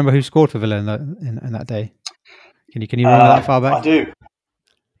you remember who scored for Villa in that day? Can you remember that far back? I do.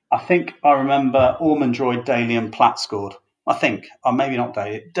 I think I remember Ormondroyd, Daly, and Platt scored. I think, or maybe not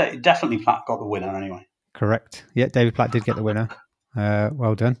Daly. Definitely Platt got the winner anyway. Correct. Yeah, David Platt did get the winner.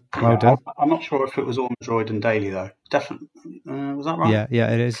 Well done. Well done. I'm not sure if it was Ormondroyd and Daly though. Definitely, was that right?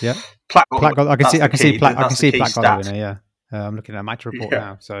 Yeah, it is. Yeah. Platt got. I can see Platt got the winner. Yeah. I'm looking at a match report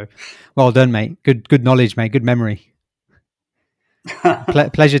now. So, well done, mate. Good knowledge, mate. Good memory.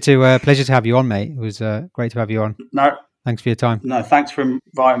 Pleasure to have you on, mate. It was great to have you on. No. Thanks for your time. No, thanks for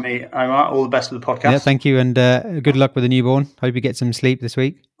inviting me, Omar. All the best with the podcast. Yeah, thank you, and good luck with the newborn. Hope you get some sleep this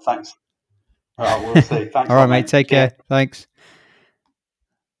week. Thanks. All right, we'll see. Thanks. All right, mate. Take care. Thanks.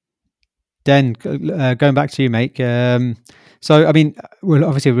 Den, going back to you, mate. So, I mean, we're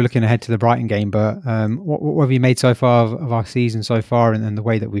looking ahead to the Brighton game, but what have you made so far of our season so far and the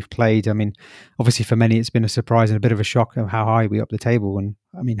way that we've played? I mean, obviously for many, it's been a surprise and a bit of a shock of how high we up the table. And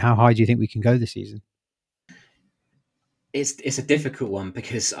I mean, how high do you think we can go this season? It's a difficult one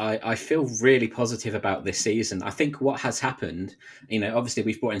because I feel really positive about this season. I think what has happened, obviously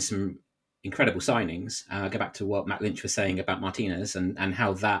we've brought in some incredible signings. Go back to what Matt Lynch was saying about Martinez and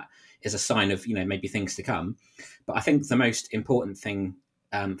how that is a sign of maybe things to come. But I think the most important thing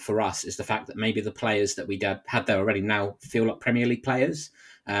for us is the fact that maybe the players that we had there already now feel like Premier League players.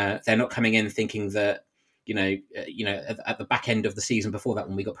 They're not coming in thinking that, at the back end of the season before that,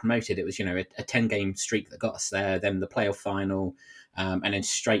 when we got promoted, it was, a 10-game streak that got us there, then the playoff final, and then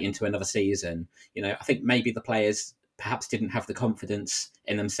straight into another season. I think maybe the players perhaps didn't have the confidence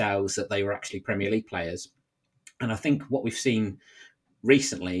in themselves that they were actually Premier League players. And I think what we've seen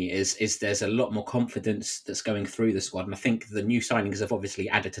recently is there's a lot more confidence that's going through the squad. And I think the new signings have obviously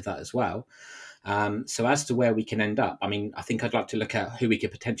added to that as well. So as to where we can end up, I think I'd like to look at who we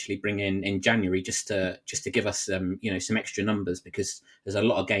could potentially bring in January, just to give us some extra numbers, because there's a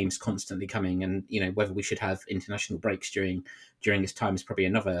lot of games constantly coming, and whether we should have international breaks during this time is probably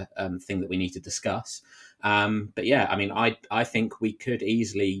another thing that we need to discuss. But yeah, I think we could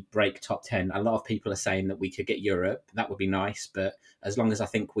easily break top 10. A lot of people are saying that we could get Europe. That would be nice, but as long as I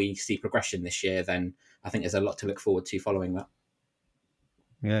think we see progression this year, then I think there's a lot to look forward to following that.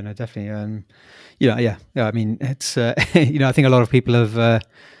 Yeah, no, definitely. Yeah. It's I think a lot of people have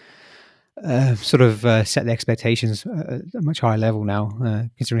sort of set the expectations at a much higher level now,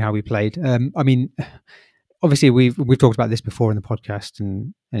 considering how we played. Obviously, we've talked about this before in the podcast,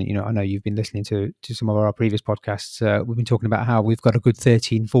 and I know you've been listening to some of our previous podcasts. We've been talking about how we've got a good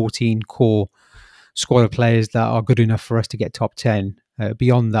 13, 14 core squad of players that are good enough for us to get top 10.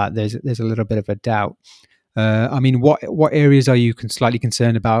 Beyond that, there's a little bit of a doubt. What areas are you slightly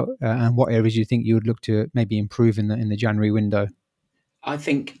concerned about, and what areas do you think you would look to maybe improve in the January window? I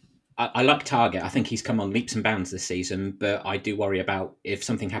think I like Target. I think he's come on leaps and bounds this season, but I do worry about if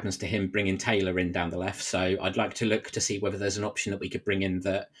something happens to him, bringing Taylor in down the left. So I'd like to look to see whether there's an option that we could bring in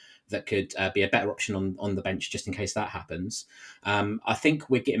that could be a better option on the bench, just in case that happens. I think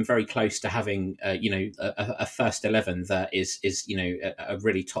we're getting very close to having a first 11 that is a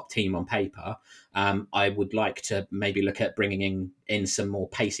really top team on paper. I would like to maybe look at bringing in some more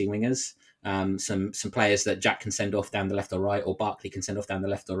pacey wingers. Some players that Jack can send off down the left or right, or Barkley can send off down the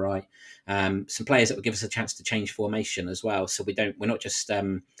left or right. Some players that would give us a chance to change formation as well, so we're not just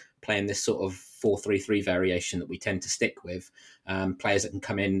playing this sort of 4-3-3 variation that we tend to stick with. Players that can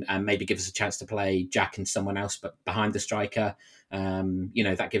come in and maybe give us a chance to play Jack and someone else, but behind the striker.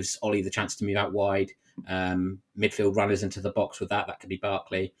 That gives Ollie the chance to move out wide. Midfield runners into the box with that could be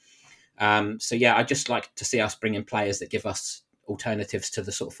Barkley. I'd just like to see us bring in players that give us alternatives to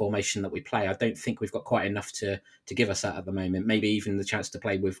the sort of formation that we play. I don't think we've got quite enough to give us that at the moment. Maybe even the chance to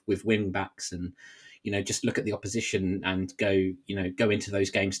play with wing backs, and just look at the opposition and go into those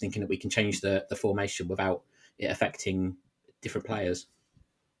games thinking that we can change the formation without it affecting different players.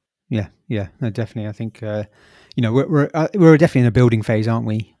 Yeah, no, definitely. I think we're definitely in a building phase, aren't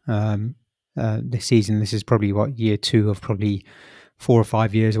we? This season, this is probably year 2 of probably 4 or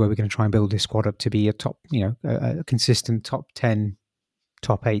 5 years where we're going to try and build this squad up to be a top, a consistent top 10,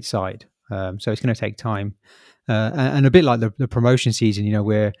 top 8 side. So it's going to take time, and a bit like the promotion season.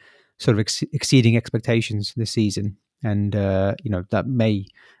 We're sort of exceeding expectations this season, and that may,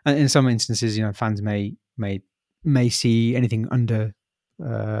 in some instances, fans may see anything under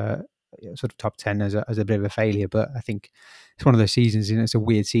sort of top 10 as a bit of a failure. But I think it's one of those seasons. It's a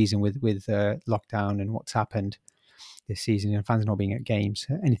weird season with lockdown and what's happened this season. Fans not being at games,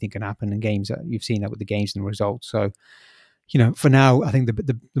 anything can happen in games. You've seen that with the games and the results. So for now, I think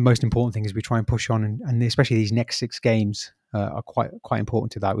the most important thing is we try and push on, and especially these next 6 games are quite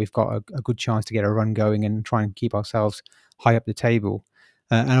important to that. We've got a good chance to get a run going and try and keep ourselves high up the table.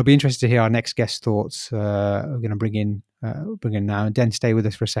 And I'll be interested to hear our next guest thoughts. We're going to bring in now. And Den, stay with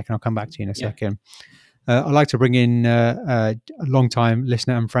us for a second. I'll come back to you in a second. I'd like to bring in a long-time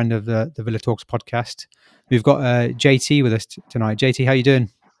listener and friend of the Villa Talks podcast. We've got JT with us tonight. JT, how you doing?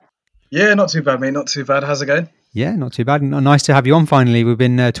 Yeah, not too bad, mate. Not too bad. How's it going? Yeah, not too bad. Nice to have you on finally. We've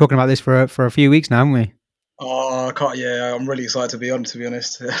been talking about this for a few weeks now, haven't we? Oh, I can't. Yeah, I'm really excited to be on. To be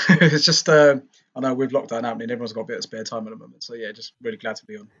honest, it's just I know with lockdown happening, everyone's got a bit of spare time at the moment. So yeah, just really glad to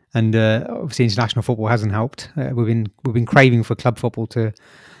be on. And obviously, international football hasn't helped. We've been craving for club football to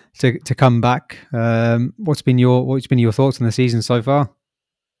come back. What's been your thoughts on the season so far?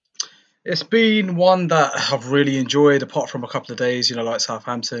 It's been one that I've really enjoyed, apart from a couple of days, like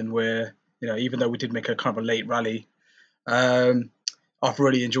Southampton, where even though we did make a kind of a late rally, I've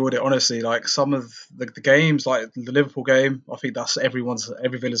really enjoyed it, honestly. Like some of the games, like the Liverpool game, I think that's every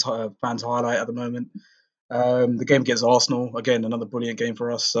Villa's fans' highlight at the moment. The game against Arsenal, again, another brilliant game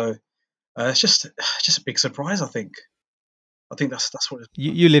for us. So it's just a big surprise, I think. I think that's what it's...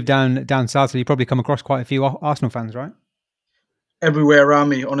 You live down south, so you probably come across quite a few Arsenal fans, right? Everywhere around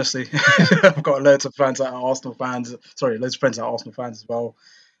me, honestly. I've got loads of fans that are Arsenal fans. Sorry, loads of friends that are Arsenal fans as well.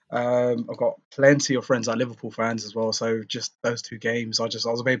 I've got plenty of friends that are Liverpool fans as well. So just those 2 games, I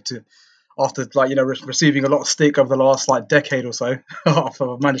was able to, after receiving a lot of stick over the last decade or so,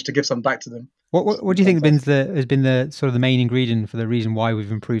 I've managed to give some back to them. What do you think has been the sort of the main ingredient for the reason why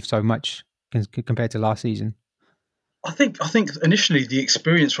we've improved so much compared to last season? I think initially the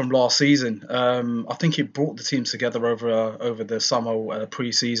experience from last season, I think it brought the team together over the summer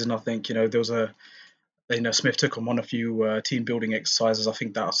pre-season. I think there was Smith took on a few team building exercises. I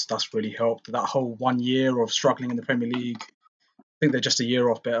think that's really helped. That whole 1 year of struggling in the Premier League, I think they're just a year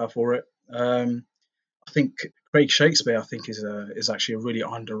off better for it. I think Craig Shakespeare, is actually a really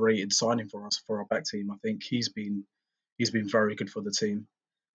underrated signing for us for our back team. I think he's been very good for the team.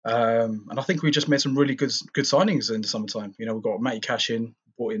 And I think we just made some really good signings in the summertime. We've got Matty Cash in,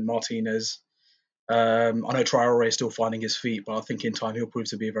 brought in Martinez. I know Traore is still finding his feet, but I think in time he'll prove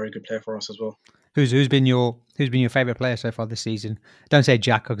to be a very good player for us as well. Who's been your favourite player so far this season? Don't say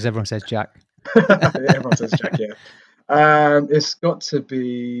Jack, because everyone says Jack. Everyone says Jack, yeah. It's got to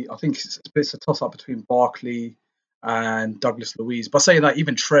be. I think it's a toss up between Barkley and Douglas Luiz. But saying that,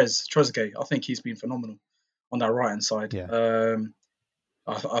 even Trezeguet, I think he's been phenomenal on that right hand side. Yeah.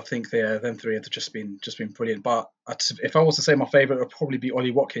 I think them three have just been brilliant. But if I was to say my favourite, it would probably be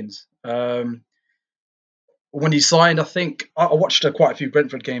Ollie Watkins. When he signed, I think I watched quite a few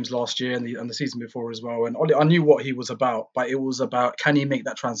Brentford games last year and the season before as well. And Ollie, I knew what he was about, but it was about, can he make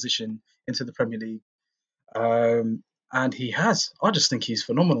that transition into the Premier League? And he has. I just think he's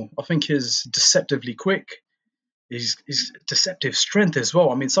phenomenal. I think he's deceptively quick. He's deceptive strength as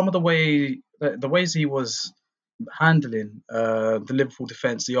well. I mean, some of the ways he was handling the Liverpool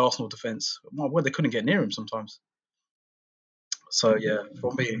defence, the Arsenal defence, well, they couldn't get near him sometimes. So yeah,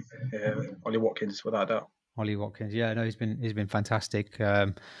 for me, Ollie Watkins, without doubt. Ollie Watkins, yeah, no, he's been fantastic.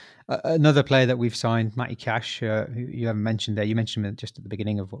 Another player that we've signed, Matty Cash, who you haven't mentioned there. You mentioned him just at the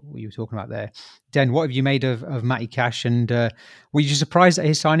beginning of what you were talking about there. Den, what have you made of Matty Cash? And were you surprised at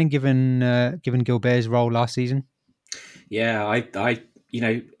his signing, given Gilbert's role last season? Yeah, I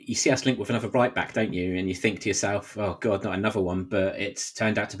you see us linked with another right back, don't you? And you think to yourself, oh God, not another one. But it's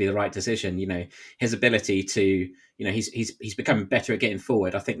turned out to be the right decision. His ability to, he's becoming better at getting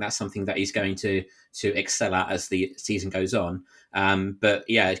forward. I think that's something that he's going to excel at as the season goes on. But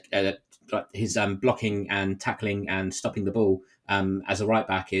yeah, his blocking and tackling and stopping the ball as a right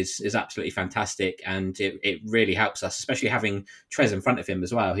back is absolutely fantastic, and it really helps us, especially having Trez in front of him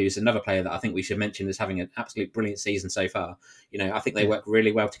as well, who's another player that I think we should mention as having an absolute brilliant season so far. I think they work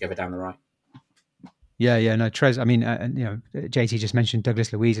really well together down the right. Yeah, no, Trez. I mean, JT just mentioned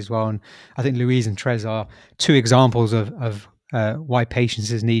Douglas Luiz as well, and I think Luiz and Trez are two examples of why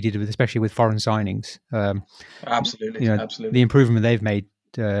patience is needed, especially with foreign signings. Absolutely. The improvement they've made,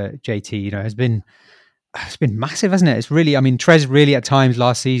 JT, has been massive, hasn't it? It's really, I mean, Trez really at times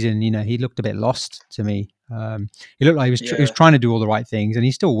last season, he looked a bit lost to me. He looked like he was trying to do all the right things, and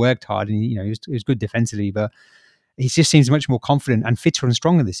he still worked hard, and he was good defensively, but he just seems much more confident and fitter and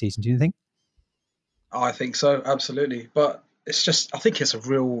stronger this season. Do you think? I think so, absolutely. But it's just, I think it's a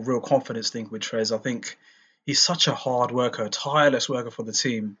real confidence thing with Trez. I think he's such a hard worker, tireless worker for the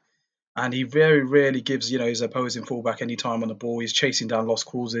team. And he very rarely gives, his opposing fullback any time on the ball. He's chasing down lost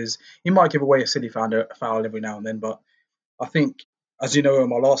causes. He might give away a silly foul every now and then, but I think, as you know, in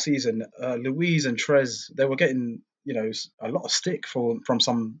my last season, Luiz and Trez, they were getting, a lot of stick from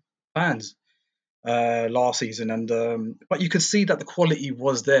some fans last season, and but you could see that the quality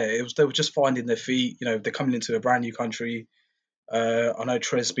was there. They were just finding their feet. They're coming into a brand new country. I know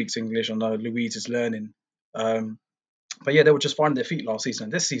Trez speaks English. I know Luiz is learning. But yeah, they were just finding their feet last season.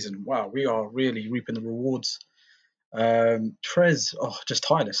 And this season, wow, we are really reaping the rewards. Trez, just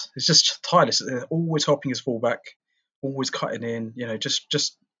tireless. It's just tireless. Always helping his fullback, always cutting in.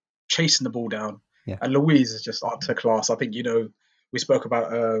 Just chasing the ball down. Yeah. And Luiz is just up to class. I think we spoke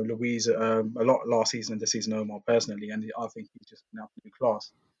about Luiz a lot last season and this season, Omar, personally, and I think he's just an absolute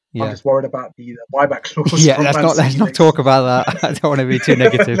class. Yeah. I'm just worried about the buyback clause. Yeah, let's not talk about that. I don't want to be too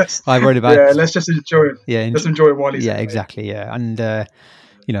negative. I'm worried about. Yeah, let's just enjoy it. Yeah, let's enjoy it while he's. Yeah, exactly. Yeah, and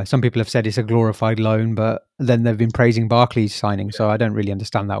some people have said it's a glorified loan, but then they've been praising Barkley's signing, so I don't really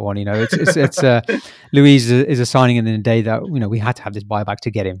understand that one. It's Luiz is a signing in the day that we had to have this buyback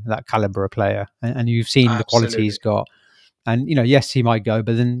to get him, that caliber of player, and you've seen the quality he's got. And yes, he might go,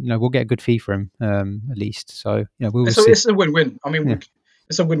 but then we'll get a good fee for him at least. So it's a win-win. I mean,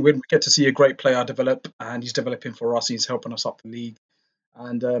 it's a win-win. We get to see a great player develop, and he's developing for us. He's helping us up the league,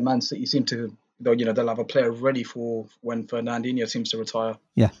 and Man City seem to, they'll have a player ready for when Fernandinho seems to retire.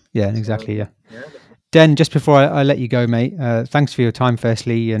 Yeah, exactly. Yeah. Den, just before I let you go, mate, thanks for your time,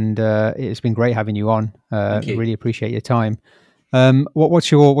 firstly, and it's been great having you on. Thank you. Really appreciate your time.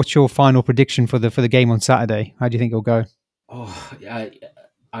 What's your final prediction for the game on Saturday? How do you think it'll go? Oh,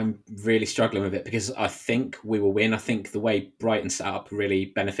 I'm really struggling with it because I think we will win. I think the way Brighton set up really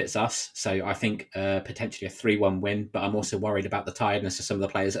benefits us. So I think potentially a 3-1 win, but I'm also worried about the tiredness of some of the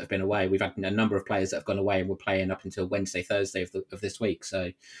players that have been away. We've had a number of players that have gone away and we're playing up until Wednesday, Thursday of this week.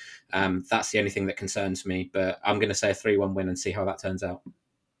 So that's the only thing that concerns me. But I'm going to say a 3-1 win and see how that turns out.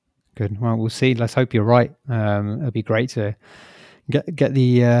 Good. Well, we'll see. Let's hope you're right. It'll be great to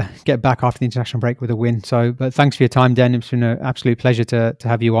get back after the international break with a win. So, but thanks for your time, Den. It's been an absolute pleasure to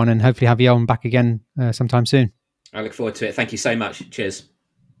have you on, and hopefully have you on back again sometime soon. I look forward to it. Thank you so much. Cheers.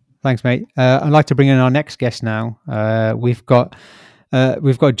 Thanks, mate. I'd like to bring in our next guest now. We've got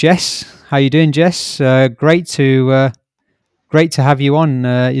Jess. How you doing, Jess? Great to have you on.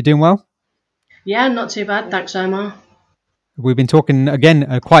 You're doing well? Yeah, not too bad. Thanks, Omar. We've been talking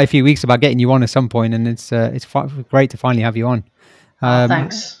again quite a few weeks about getting you on at some point, and it's great to finally have you on.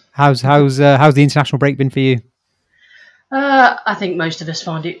 Thanks. How's the international break been for you? I think most of us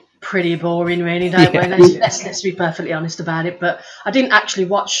find it pretty boring, really, don't we? Let's be perfectly honest about it. But I didn't actually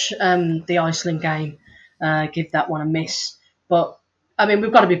watch the Iceland game. Give that one a miss. But I mean,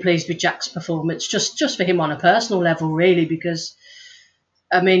 we've got to be pleased with Jack's performance, just for him on a personal level, really, because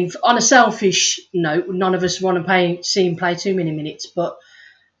I mean, on a selfish note, none of us want to see him play too many minutes, but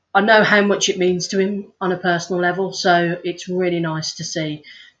I know how much it means to him on a personal level. So it's really nice to see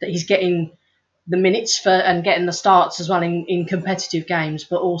that he's getting the minutes for and getting the starts as well in competitive games,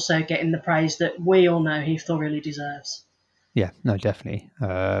 but also getting the praise that we all know he thoroughly deserves. Yeah, no, definitely.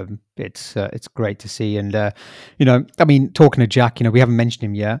 It's great to see, and I mean, talking to Jack, we haven't mentioned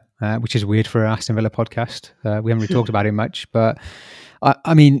him yet, which is weird for an Aston Villa podcast. We haven't really talked about him much, but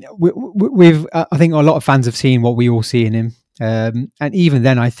I mean, I think a lot of fans have seen what we all see in him. And even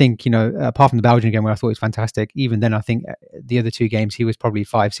then, I think, apart from the Belgian game where I thought it was fantastic, even then, I think the other two games, he was probably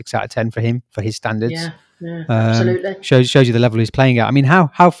 5, 6 out of 10 for him, for his standards. Yeah, absolutely. Shows you the level he's playing at. I mean,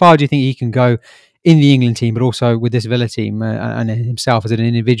 how far do you think he can go in the England team, but also with this Villa team and himself as an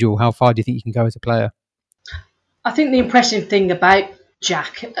individual? How far do you think he can go as a player? I think the impressive thing about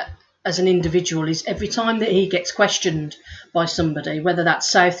Jack as an individual is every time that he gets questioned by somebody, whether that's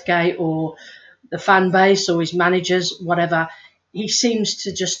Southgate or the fan base or his managers, whatever, he seems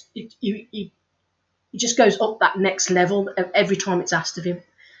to just he just goes up that next level every time it's asked of him.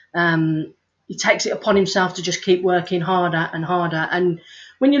 He takes it upon himself to just keep working harder and harder. And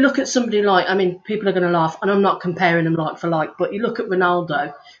when you look at somebody like, I mean, people are going to laugh, and I'm not comparing them like for like, but you look at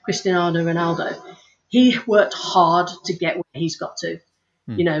Cristiano Ronaldo, he worked hard to get where he's got to.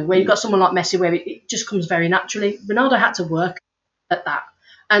 Where you've got someone like Messi, where it just comes very naturally. Ronaldo had to work at that.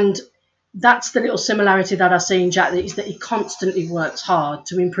 And that's the little similarity that I see in Jack, is that he constantly works hard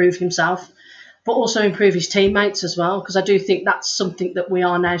to improve himself, but also improve his teammates as well, because I do think that's something that we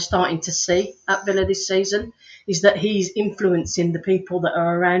are now starting to see at Villa this season, is that he's influencing the people that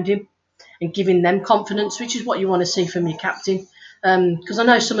are around him and giving them confidence, which is what you want to see from your captain. Because I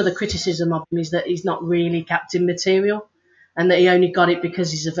know some of the criticism of him is that he's not really captain material and that he only got it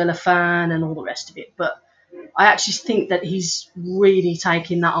because he's a Villa fan and all the rest of it. But I actually think that he's really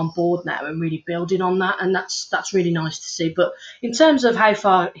taking that on board now and really building on that, and that's really nice to see. But in terms of how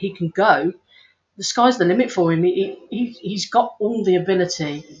far he can go, the sky's the limit for him. He's got all the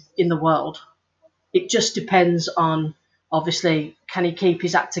ability in the world. It just depends on, obviously, can he keep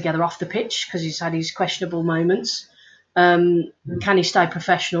his act together off the pitch, because he's had his questionable moments. Can he stay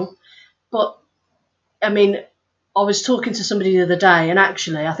professional? But, I mean, I was talking to somebody the other day, and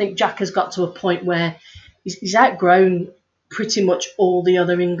actually I think Jack has got to a point where he's outgrown pretty much all the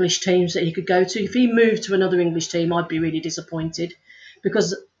other English teams that he could go to. If he moved to another English team, I'd be really disappointed,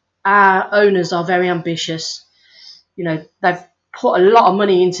 because our owners are very ambitious. They've put a lot of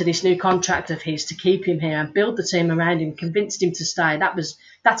money into this new contract of his to keep him here and build the team around him, convinced him to stay.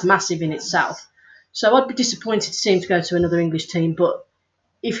 That's massive in itself. So I'd be disappointed to see him to go to another English team. But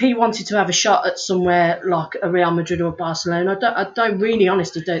if he wanted to have a shot at somewhere like a Real Madrid or Barcelona, I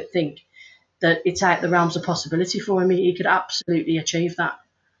honestly don't think that it's out the realms of possibility for him. He could absolutely achieve that.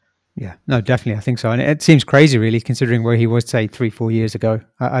 Yeah, no, definitely. I think so. And it seems crazy, really, considering where he was, say, 3-4 years ago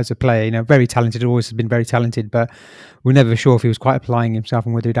as a player. Very talented, always has been very talented, but we're never sure if he was quite applying himself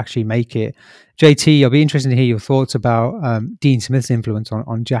and whether he'd actually make it. JT, I'll be interested to hear your thoughts about Dean Smith's influence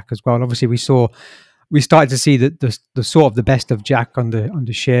on Jack as well. Obviously, we started to see the sort of the best of Jack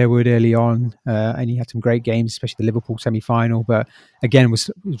under Sherwood early on, and he had some great games, especially the Liverpool semi-final, but again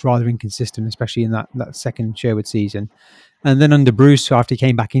was rather inconsistent, especially in that second Sherwood season. And then under Bruce, after he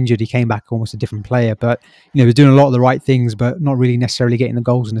came back injured, he came back almost a different player. But he was doing a lot of the right things, but not really necessarily getting the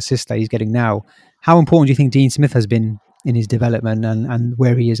goals and assists that he's getting now. How important do you think Dean Smith has been in his development and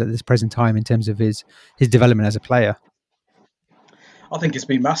where he is at this present time in terms of his development as a player. I think it's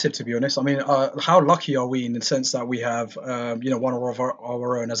been massive, to be honest. I mean, how lucky are we in the sense that we have, one of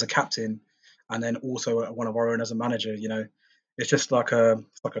our own as a captain, and then also one of our own as a manager. It's just like a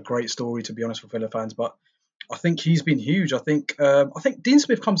great story, to be honest, for Villa fans. But I think he's been huge. I think Dean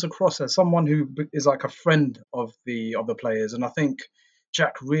Smith comes across as someone who is like a friend of the players, and I think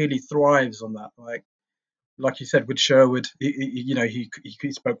Jack really thrives on that. Like you said with Sherwood, he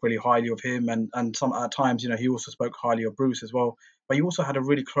spoke really highly of him, and some at times, he also spoke highly of Bruce as well. But he also had a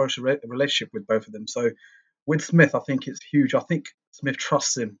really close relationship with both of them. So with Smith, I think it's huge. I think Smith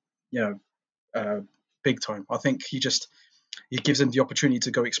trusts him, big time. I think he gives him the opportunity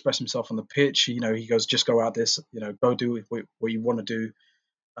to go express himself on the pitch. He goes, just go out this, go do what you want to do.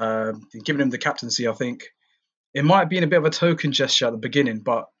 Giving him the captaincy, I think it might have been a bit of a token gesture at the beginning,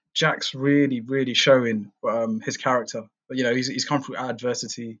 but Jack's really, really showing his character. But he's come through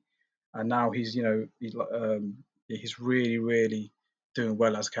adversity, and now he's really, really doing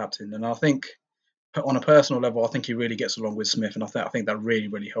well as captain. And I think on a personal level, I think he really gets along with Smith, and I think that really,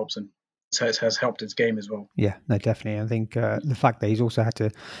 really helps him. So it has helped his game as well. Yeah, no, definitely. I think the fact that he's also had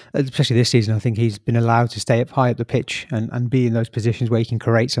to, especially this season, I think he's been allowed to stay up high up the pitch and be in those positions where he can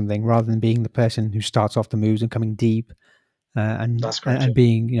create something rather than being the person who starts off the moves and coming deep. That's great. And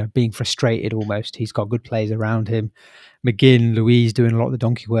being frustrated almost. He's got good players around him. McGinn, Louise doing a lot of the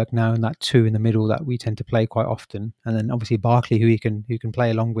donkey work now, and that two in the middle that we tend to play quite often. And then obviously Barkley, who can play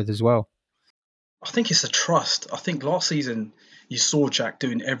along with as well. I think it's a trust. I think last season you saw Jack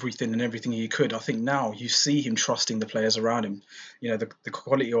doing everything he could. I think now you see him trusting the players around him. The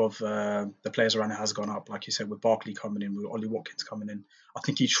quality of the players around him has gone up, like you said, with Barkley coming in, with Ollie Watkins coming in. I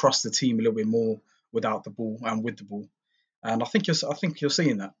think he trusts the team a little bit more without the ball and with the ball. And I think you're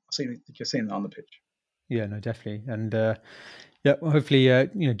seeing that. I think you're seeing that on the pitch. Yeah, no, definitely. And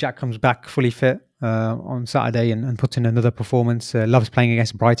hopefully, Jack comes back fully fit on Saturday and puts in another performance. Loves playing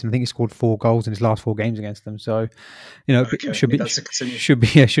against Brighton. I think he scored 4 goals in his last 4 games against them. So, should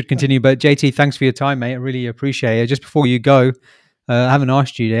continue. But JT, thanks for your time, mate. I really appreciate it. Just before you go, I haven't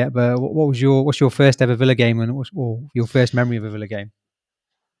asked you yet, but what's your first ever Villa game or your first memory of a Villa game?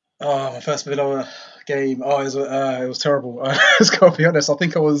 Oh, my first Villa game. Oh, it was terrible. I was going to be honest. I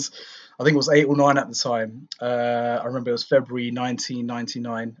think it was 8 or 9 at the time. I remember it was February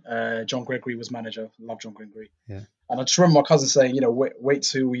 1999. John Gregory was manager. Love John Gregory. Yeah. And I just remember my cousin saying, wait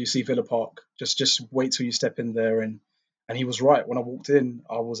till you see Villa Park. Just wait till you step in there. And he was right. When I walked in,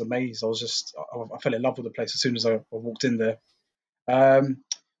 I was amazed. I fell in love with the place as soon as I walked in there. So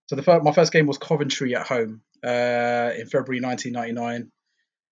my first game was Coventry at home in February 1999.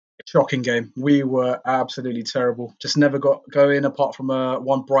 Shocking game. We were absolutely terrible. Just never got going apart from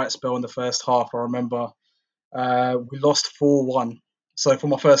one bright spell in the first half. I remember we lost 4-1. So for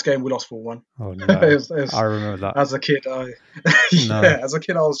my first game, we lost 4-1. Oh no! I remember that. As a kid, as a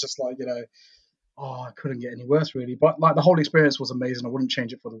kid, I was just like, I couldn't get any worse really. But like the whole experience was amazing. I wouldn't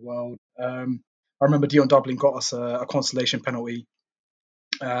change it for the world. I remember Dion Dublin got us a consolation penalty,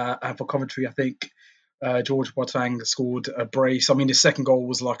 and for Coventry, I think George Boateng scored a brace. I mean, his second goal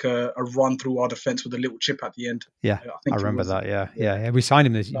was like a run through our defence with a little chip at the end. Yeah, I remember that. Yeah. We signed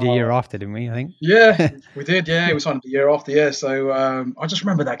him the year after, didn't we? I think. Yeah, we did. Yeah, we signed him the year after. Yeah, so I just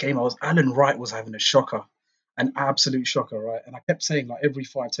remember that game. Alan Wright was having a shocker, an absolute shocker, right? And I kept saying like every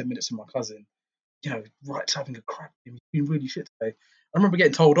 5-10 minutes to my cousin, Wright's having a crap game. He's been really shit today. I remember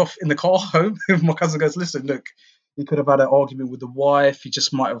getting told off in the car home. My cousin goes, "Listen, look. He could have had an argument with the wife. He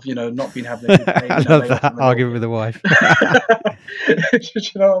just might have, not been having a good day." I love that argument with the wife. You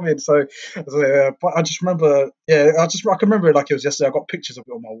know what I mean? So but I just remember, I can remember it like it was yesterday. I got pictures of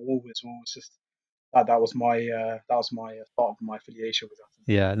it on my wall as well. It's just that was my start of my affiliation with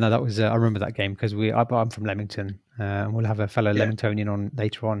that. Yeah, no, that was. I remember that game because I'm from Leamington, and we'll have a fellow Leamingtonian on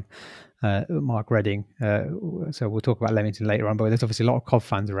later on, Mark Redding. So we'll talk about Leamington later on. But there's obviously a lot of Cov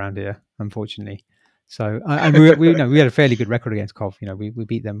fans around here, unfortunately. So and we had a fairly good record against Cov. We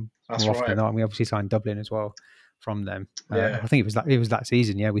beat them more often than not, and we obviously signed Dublin as well from them. I think it was that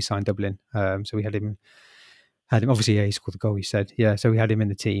season. Yeah, we signed Dublin. So we had him. Obviously, he scored the goal. You said, so we had him in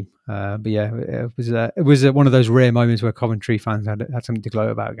the team. But yeah, it was one of those rare moments where Coventry fans had something to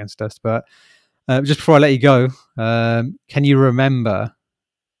gloat about against us. But just before I let you go, can you remember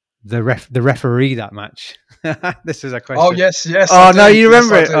the referee that match? This is a question. Oh yes. Oh no, you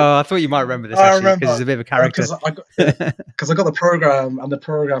remember it? Oh, I thought you might remember this actually because he's a bit of a character. Because I got the program, and the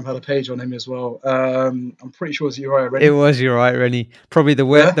program had a page on him as well. I'm pretty sure it was Uriah Rennie. It was Uriah Rennie, probably the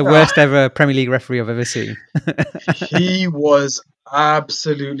worst ever Premier League referee I've ever seen. He was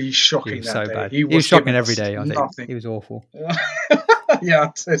absolutely He shocking was that so day. bad. He He was was shocking giving every us day, I think. nothing. He was awful. Yeah,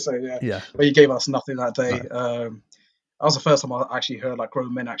 I'd say so. Yeah, Yeah. but he gave us nothing that day. No. That was the first time I actually heard like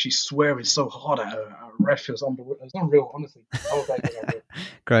grown men actually swearing so hard at a ref. It was unreal, honestly. That whole day was unreal.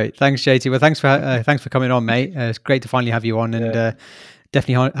 Great. Thanks, JT. Well, thanks for coming on, mate. It's great to finally have you on, and Yeah,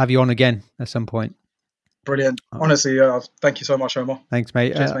 definitely have you on again at some point. brilliant. All right. Honestly, thank you so much, Omar. Thanks,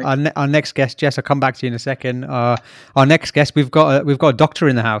 mate. Cheers, mate. Our next guest, Jess, I'll come back to you in a second. Our next guest, we've got a doctor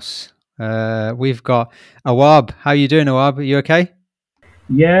in the house. We've got Awab. How you doing, Awab? Are you okay?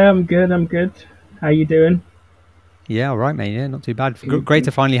 Yeah, I'm good. I'm good. How you doing? Yeah, all right, mate. Yeah, not too bad. Good, Great to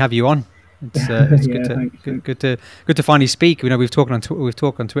good. finally have you on. It's Yeah, thanks. good to finally speak. You know, we've talked on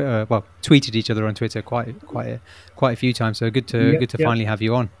Twitter. Well, tweeted each other on Twitter quite a few times. So good Yep, to yep. finally have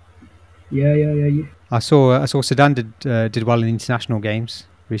you on. Yeah. I saw Sudan did well in international games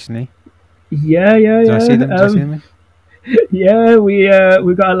recently. Yeah. Did I see them? Did I see them? Yeah. We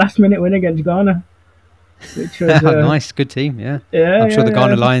got a last minute win against Ghana, which was Nice, good team. Yeah, I'm sure the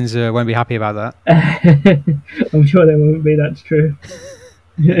Ghana yeah. Lions won't be happy about that. I'm sure they won't be. That's true.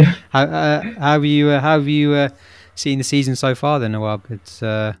 Yeah. How have you seen the season so far? Then, Nawab, it's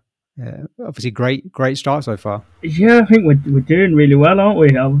obviously great start so far. Yeah, I think we're doing really well, aren't we?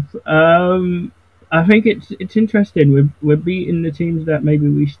 I think it's interesting. We're beating the teams that maybe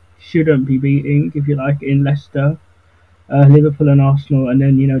we shouldn't be beating, if you like, in Leicester, Liverpool, and Arsenal, and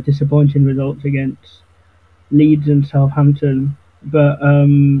then disappointing results against Leeds and Southampton. But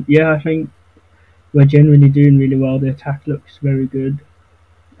yeah, I think we're generally doing really well. The attack looks very good.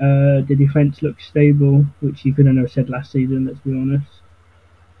 The defense looks stable, which you couldn't have said last season. Let's be honest.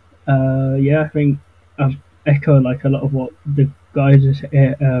 Yeah, I think I've echoed like a lot of what the guys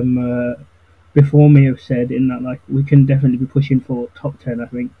before me have said. In that, like, we can definitely be pushing for top 10. I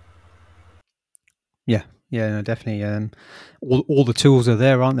think. Yeah, no, definitely. All the tools are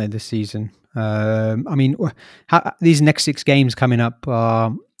there, aren't they, this season? I mean, these next 6 games coming up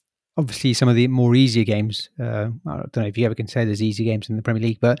are obviously some of the more easier games. I don't know if you ever can say there's easy games in the Premier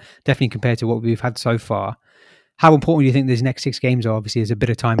League, but definitely compared to what we've had so far. How important do you think these next 6 games are? Obviously, there's a bit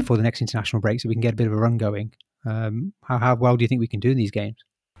of time before the next international break, so we can get a bit of a run going. How well do you think we can do in these games?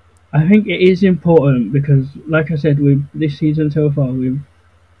 I think it is important because, like I said, with this season so far, we've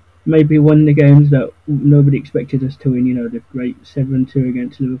maybe won the games that nobody expected us to win. The great 7-2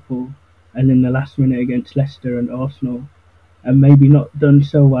 against Liverpool, and then the last minute against Leicester and Arsenal, and maybe not done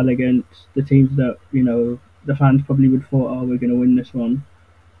so well against the teams that the fans probably would thought, oh, we're going to win this one.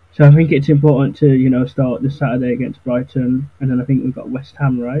 So I think it's important to start this Saturday against Brighton, and then I think we've got West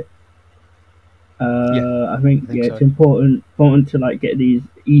Ham, right? Yeah, I think I think so. it's important to like get these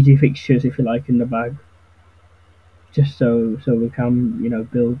easy fixtures, if you like, in the bag, just so we can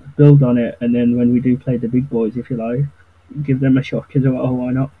build on it, and then when we do play the big boys, if you like, give them a shock as well.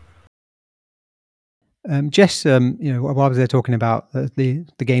 Why not? Jess, while I was there talking about the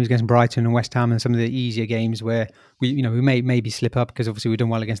games against Brighton and West Ham and some of the easier games where we may maybe slip up because obviously we've done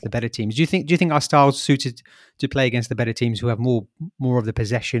well against the better teams. Do you think our style's suited to play against the better teams who have more of the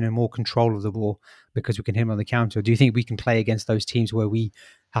possession and more control of the ball because we can hit them on the counter? Or do you think we can play against those teams where we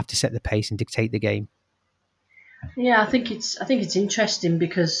have to set the pace and dictate the game? Yeah, I think it's interesting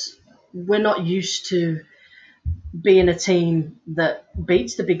because we're not used to being a team that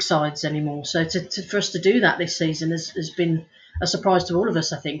beats the big sides anymore. So for us to do that this season has been a surprise to all of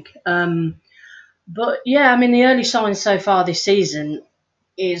us, I think. But yeah, I mean, the early signs so far this season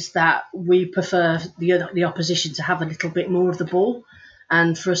is that we prefer the opposition to have a little bit more of the ball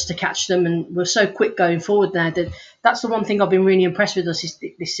and for us to catch them. And we're so quick going forward now that that's the one thing I've been really impressed with us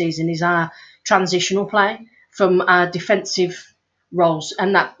this season is our transitional play from our defensive roles,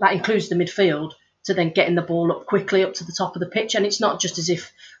 and that includes the midfield, to then getting the ball up quickly up to the top of the pitch. And it's not just as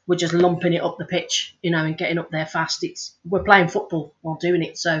if we're just lumping it up the pitch, and getting up there fast. We're playing football while doing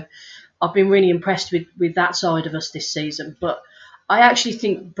it. So I've been really impressed with that side of us this season. But I actually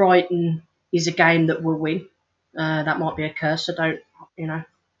think Brighton is a game that we'll win. That might be a curse, so don't,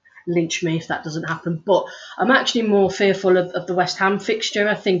 lynch me if that doesn't happen. But I'm actually more fearful of the West Ham fixture.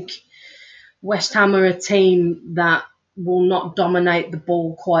 I think West Ham are a team that will not dominate the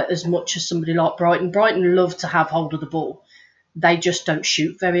ball quite as much as somebody like Brighton. Brighton love to have hold of the ball. They just don't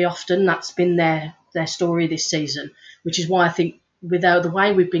shoot very often. That's been their story this season, which is why I think without the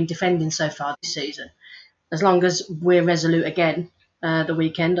way we've been defending so far this season, as long as we're resolute again the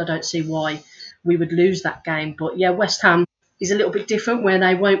weekend, I don't see why we would lose that game. But yeah, West Ham is a little bit different where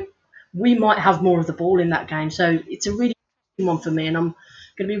they won't. We might have more of the ball in that game, so it's a really interesting one for me, and I'm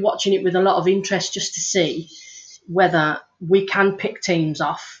going to be watching it with a lot of interest just to see whether we can pick teams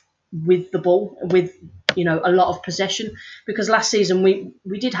off with the ball, with a lot of possession, because last season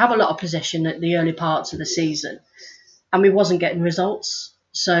we did have a lot of possession at the early parts of the season, and we wasn't getting results.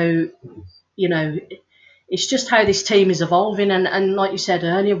 So it's just how this team is evolving, and like you said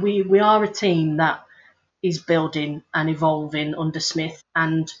earlier, we are a team that is building and evolving under Smith,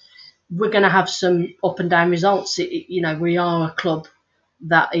 and we're going to have some up and down results. We are a club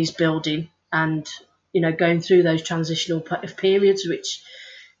that is building and going through those transitional periods, which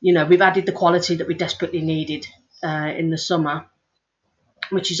we've added the quality that we desperately needed in the summer,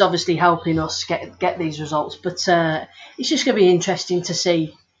 which is obviously helping us get these results. But it's just going to be interesting to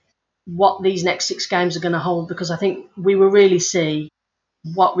see what these next 6 games are going to hold, because I think we will really see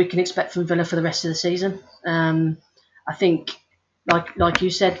what we can expect from Villa for the rest of the season. I think, like you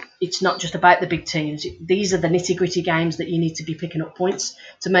said, it's not just about the big teams. These are the nitty-gritty games that you need to be picking up points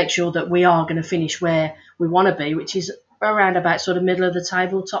to make sure that we are going to finish where we want to be, which is around about sort of middle of the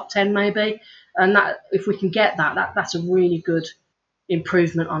table, top 10 maybe. And that, if we can get that's a really good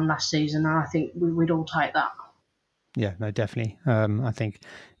improvement on last season, and I think we'd all take that. Yeah, no, definitely. I think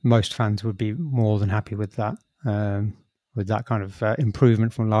most fans would be more than happy with that kind of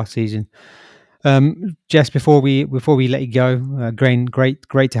improvement from last season. Jess, before we let you go,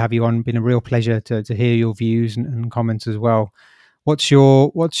 great to have you on. Been a real pleasure to hear your views and comments as well. What's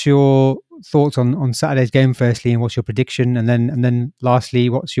your thoughts on Saturday's game firstly, and what's your prediction, and then lastly,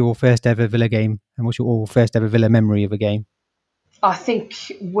 what's your first ever Villa game, and what's your first ever Villa memory of a game? I think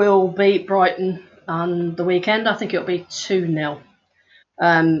we'll beat Brighton on the weekend. I think it'll be 2-0.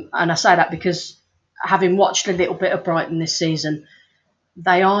 And I say that because, having watched a little bit of Brighton this season,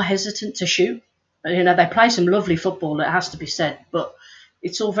 they are hesitant to shoot. They play some lovely football, it has to be said, but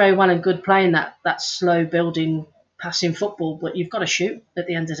it's all very well and good playing that slow building, passing football, but you've got to shoot at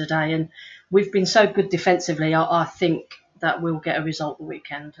the end of the day. And we've been so good defensively, I think that we'll get a result the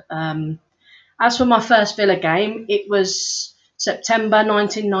weekend. As for my first Villa game, it was September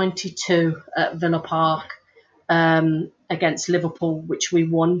 1992 at Villa Park against Liverpool, which we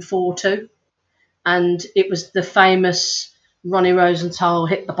won 4-2. And it was the famous Ronnie Rosenthal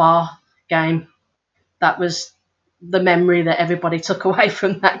hit the bar game. That was the memory that everybody took away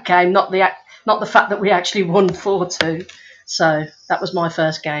from that game, not the fact that we actually won 4-2. So that was my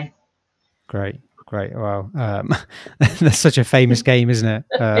first game. Great. Wow, that's such a famous game, isn't it?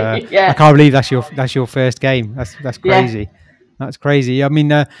 Yeah. I can't believe that's your first game. That's crazy. Yeah. That's crazy. I mean,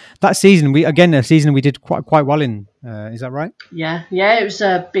 that season we did quite well in. Is that right? Yeah. It was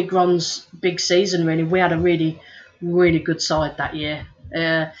Big Ron's big season. Really, we had a really, really good side that year.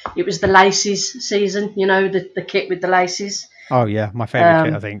 It was the laces season. The kit with the laces. Oh yeah, my favourite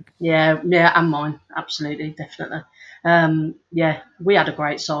kit, I think. Yeah, and mine, absolutely, definitely. We had a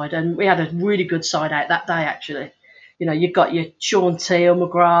great side, and we had a really good side out that day, actually. You've got your Sean Teal,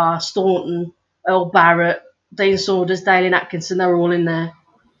 McGrath, Staunton, Earl Barrett, Dean Saunders, Dalen Atkinson, they were all in there.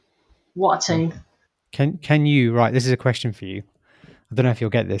 What a team. Can you, right, this is a question for you. I don't know if you'll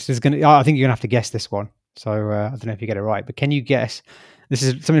get this. I think you're going to have to guess this one. So I don't know if you get it right, but can you guess? This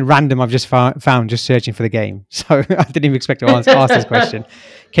is something random I've just found just searching for the game. So I didn't even expect to ask this question.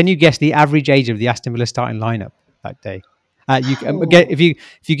 Can you guess the average age of the Aston Villa starting lineup that day? If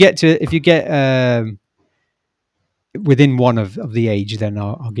you get within one of the age, then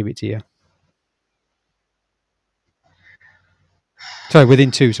I'll give it to you. Sorry,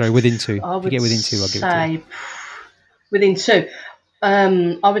 within two. If you get within two, I'll give it to you. Within two.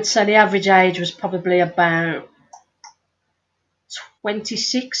 I would say the average age was probably about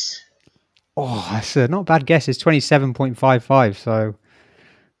 26. Oh, that's not a bad guess. It's 27.55. So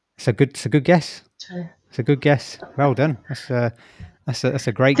it's a good guess. It's a good guess. Well done. That's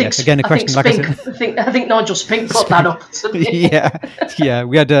a great guess. Again, a question like I said. I think Nigel Spink put that up. Yeah.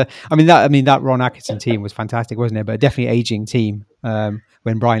 We had that Ron Atkinson team was fantastic, wasn't it? But definitely aging team.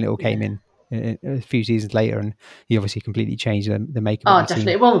 When Brian Little came in a few seasons later, and he obviously completely changed the makeup of the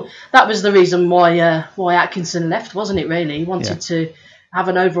definitely. team. Well, that was the reason why Atkinson left, wasn't it? Really, he wanted to have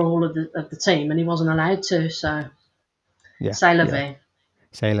an overhaul of the team, and he wasn't allowed to. So, say la vie.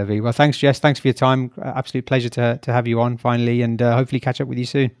 Say la vie. Well, thanks, Jess. Thanks for your time. Absolute pleasure to have you on finally, and hopefully catch up with you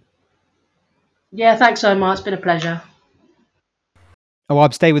soon. Yeah, thanks so much. It's been a pleasure. Oh, I'll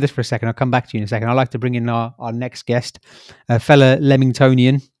stay with us for a second. I'll come back to you in a second. I'd like to bring in our next guest, a fella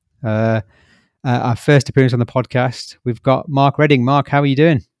Leamingtonian. Our first appearance on the podcast. We've got Mark Redding. Mark, how are you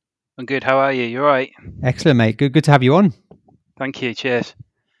doing? I'm good. How are you? You all right? Excellent, mate. Good to have you on. Thank you. Cheers.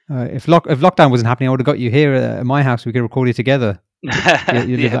 If lockdown wasn't happening, I would have got you here at my house. We could record it together. You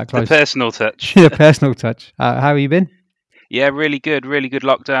live that close. The personal touch. The personal touch. How have you been? Yeah, really good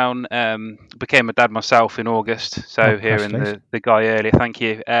lockdown. Became a dad myself in August, so hearing the guy earlier, thank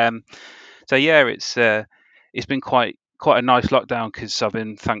you. So yeah, it's been quite a nice lockdown because I've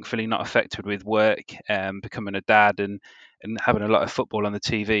been thankfully not affected with work, becoming a dad and having a lot of football on the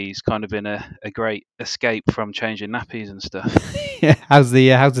TV has kind of been a great escape from changing nappies and stuff. Yeah. How's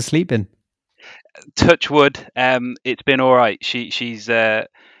the sleep been? Touch wood, it's been all right.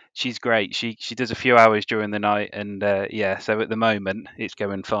 She's great. She does a few hours during the night, and yeah. So at the moment, it's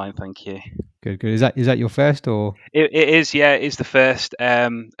going fine. Thank you. Good. Is that your first or? It is, yeah. It is the first.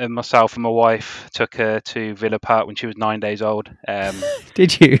 And myself and my wife took her to Villa Park when she was 9 days old.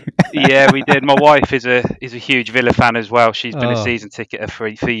 Did you? Yeah, we did. My wife is a huge Villa fan as well. She's been a Oh, season ticketer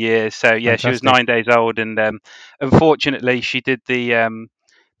for years. So yeah, she was fantastic. 9 days old, and unfortunately, she did the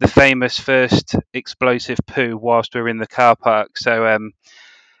famous first explosive poo whilst we were in the car park. So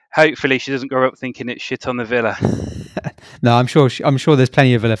hopefully, she doesn't grow up thinking it's shit on the Villa. No, I'm sure there's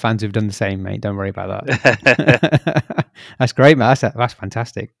plenty of Villa fans who've done the same, mate. Don't worry about that. That's great, man. That's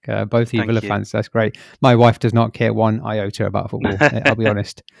fantastic. Both of you Thank Villa you. fans, that's great. My wife does not care one iota about football. I'll be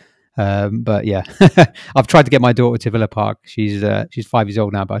honest. But yeah, I've tried to get my daughter to Villa Park. She's 5 years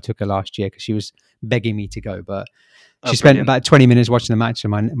old now, but I took her last year because she was begging me to go. But she spent Brilliant. about 20 minutes watching the match,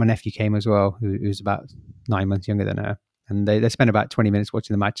 and my nephew came as well, who's about 9 months younger than her. And they spent about 20 minutes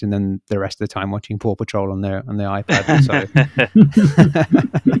watching the match, and then the rest of the time watching Paw Patrol on their iPad.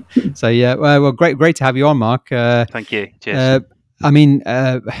 So yeah, well, great to have you on, Mark. Thank you. Cheers. I mean,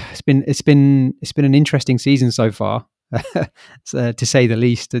 it's been an interesting season so far, to say the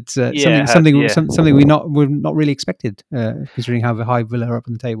least. It's Yeah, it has, something yeah. something we've not really expected, considering how high Villa are up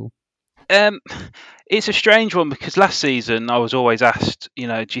on the table. It's a strange one because last season I was always asked, do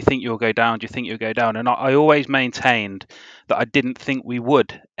you think you'll go down? Do you think you'll go down? And I always maintained that I didn't think we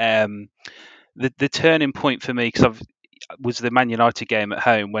would. The turning point for me was the Man United game at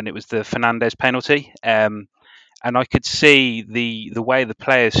home when it was the Fernandes penalty. And I could see the way the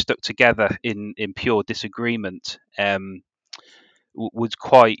players stuck together in pure disagreement. Was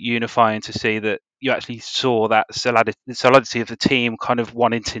quite unifying to see that you actually saw that solidity of the team kind of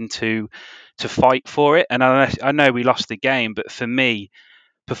wanting to fight for it. And I know we lost the game, but for me,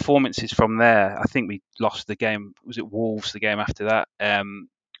 performances from there, I think we lost the game. Was it Wolves the game after that?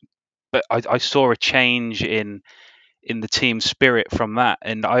 But I saw a change in the team spirit from that.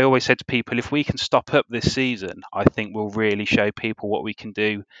 And I always said to people, if we can stop up this season, I think we'll really show people what we can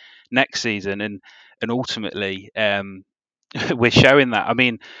do next season. And ultimately, we're showing that. I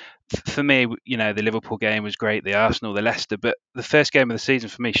mean, for me, the Liverpool game was great, the Arsenal, the Leicester, but the first game of the season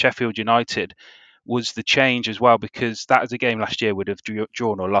for me, Sheffield United, was the change as well, because that is a game last year would have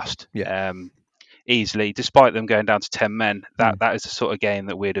drawn or lost easily, despite them going down to 10 men. That is the sort of game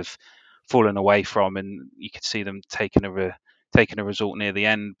that we'd have fallen away from, and you could see them taking a result near the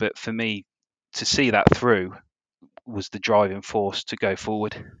end. But for me, to see that through was the driving force to go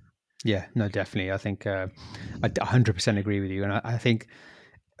forward. Yeah, no, definitely. I think I 100% agree with you, and I think,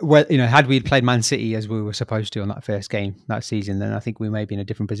 well, had we played Man City as we were supposed to on that first game that season, then I think we may be in a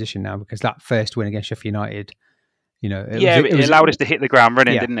different position now, because that first win against Sheffield United, it allowed us to hit the ground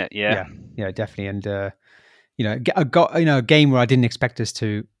running, didn't it? Yeah, definitely. And I got a game where I didn't expect us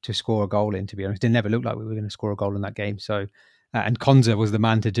to score a goal in. To be honest, it never looked like we were going to score a goal in that game. So, and Konza was the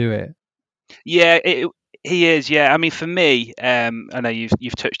man to do it. Yeah, he is. Yeah, I mean, for me, I know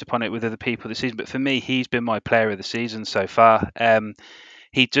you've touched upon it with other people this season, but for me, he's been my player of the season so far.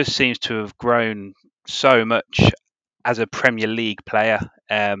 He just seems to have grown so much as a Premier League player.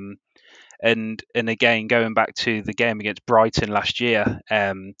 And again, going back to the game against Brighton last year,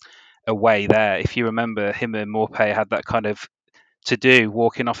 away there, if you remember, him and Maupay had that kind of to do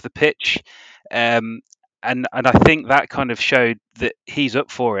walking off the pitch. And I think that kind of showed that he's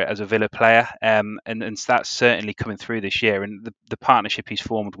up for it as a Villa player, and that's certainly coming through this year. And the partnership he's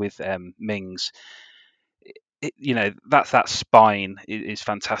formed with Mings, that spine is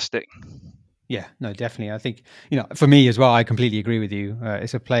fantastic. Yeah, no, definitely. I think, for me as well, I completely agree with you.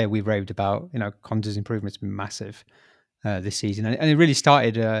 It's a player we've raved about. Konza's improvement's been massive this season, and it really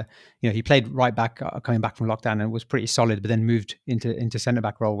started. He played right back coming back from lockdown and was pretty solid, but then moved into centre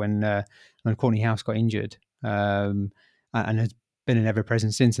back role when Courtney House got injured, and has been an ever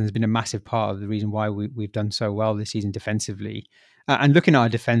present since, and has been a massive part of the reason why we've done so well this season defensively. And looking at our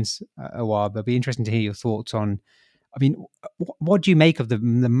defence a while, but it'd be interesting to hear your thoughts on. I mean, what do you make of the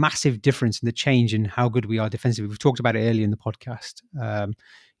massive difference in the change in how good we are defensively? We've talked about it earlier in the podcast.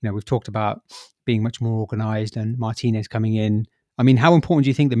 We've talked about being much more organised and Martinez coming in. I mean, how important do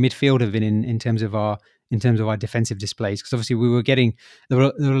you think the midfield have been in terms of our in terms of our defensive displays? Because obviously there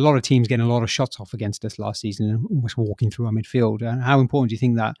were a lot of teams getting a lot of shots off against us last season and almost walking through our midfield. And how important do you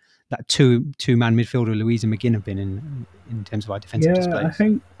think that two-man midfielder Louise and McGinn have been in terms of our defensive Yeah,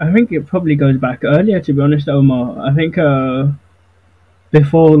 displays? I think it probably goes back earlier. To be honest, Omar, I think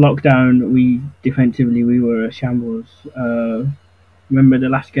before lockdown, we defensively we were a shambles. Remember the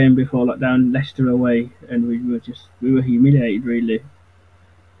last game before lockdown, Leicester away, and we were humiliated really.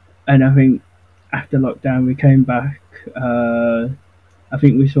 And I think after lockdown, we came back. I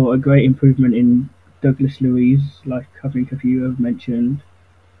think we saw a great improvement in Douglas Luiz, like I think a few have mentioned,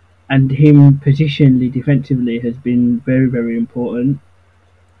 and him positionally defensively has been very very important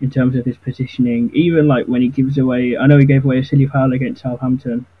in terms of his positioning. Even like when he gives away, I know he gave away a silly foul against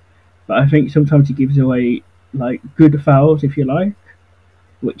Southampton, but I think sometimes he gives away like good fouls, if you like,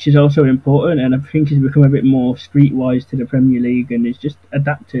 which is also important. And I think he's become a bit more streetwise to the Premier League and is just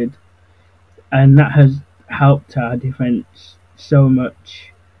adapted, and that has helped our defence so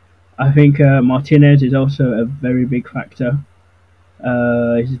much. I think Martinez is also a very big factor.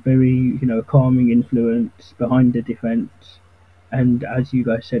 He's very, calming influence behind the defence. And as you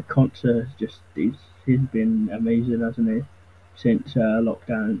guys said, Conser he's been amazing, hasn't he, since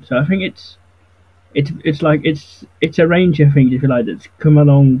lockdown. So I think it's a range of things, if you like, that's come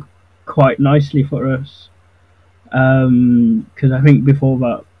along quite nicely for us. Because I think before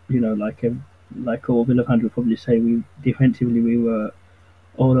that, like all Villa fans would probably say, we defensively we were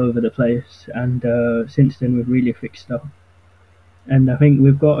all over the place, and since then we've really fixed up. And I think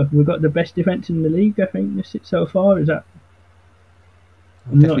we've got the best defence in the league. I think so far. Is that?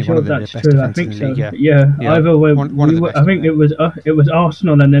 I'm not sure if that's true. I think so. Yeah. Either way, I think it was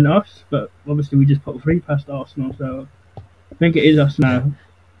Arsenal and then us, but obviously we just put 3 past Arsenal, so I think it is us now. Yeah.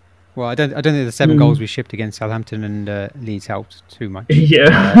 Well, I don't think the 7 goals we shipped against Southampton and Leeds helped too much.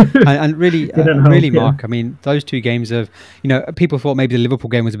 Yeah, and really, Mark. I mean, those 2 games of people thought maybe the Liverpool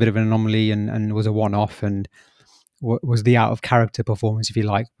game was a bit of an anomaly and was a one-off and was the out of character performance, if you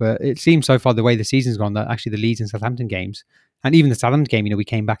like. But it seems so far the way the season's gone that actually the Leeds and Southampton games, and even the Southampton game, we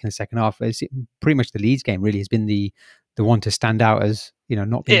came back in the second half. It's pretty much the Leeds game really has been the one to stand out as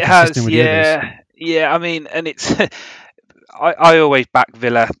not being consistent with the others. Yeah. I mean, and it's. I always back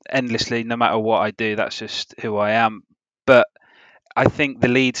Villa endlessly, no matter what I do. That's just who I am. But I think the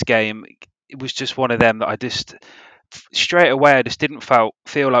Leeds game, it was just one of them that I just straight away I just didn't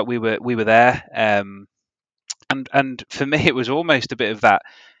feel like we were there. And for me, it was almost a bit of that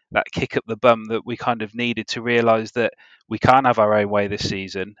kick up the bum that we kind of needed to realise that we can't have our own way this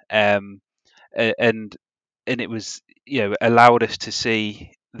season. And it was allowed us to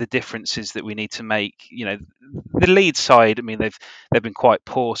see the differences that we need to make. The Leeds side, I mean, they've been quite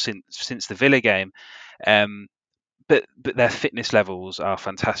poor since the Villa game, but their fitness levels are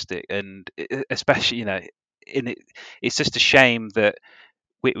fantastic, and especially it's just a shame that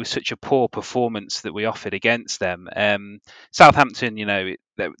it was such a poor performance that we offered against them. Southampton,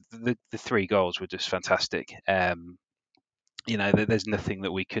 the 3 goals were just fantastic. There's nothing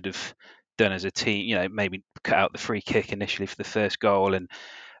that we could have done as a team. Maybe cut out the free kick initially for the first goal and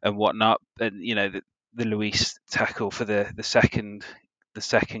whatnot, and the Luis tackle for the second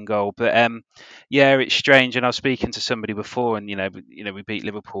goal. But yeah, it's strange. And I was speaking to somebody before, and we beat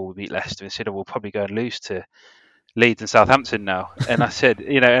Liverpool, we beat Leicester, and said, "Oh, we'll probably go and lose to Leeds and Southampton now." And I said,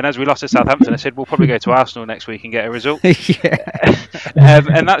 and as we lost to Southampton, I said, "We'll probably go to Arsenal next week and get a result."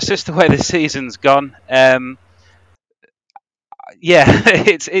 And that's just the way the season's gone. Yeah,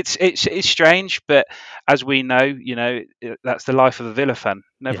 it's strange, but as we know, that's the life of a Villa fan.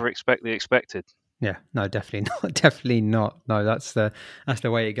 Never expect the expected. Yeah, no, definitely not. Definitely not. No, that's the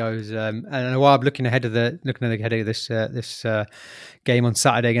way it goes. And while I'm looking ahead of this game on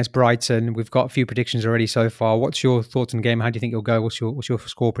Saturday against Brighton, we've got a few predictions already so far. What's your thoughts on the game? How do you think it'll go? What's your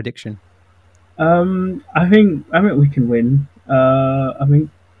score prediction? I think we can win. I think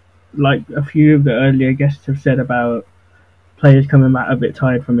like a few of the earlier guests have said about players coming back a bit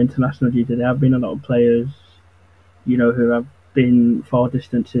tired from international duty. There have been a lot of players, who have been far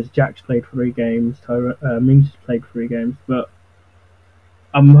distances. Jack's played 3 games. Mings has played 3 games, but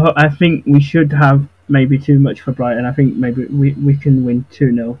I think we should have maybe too much for Brighton. I think maybe we can win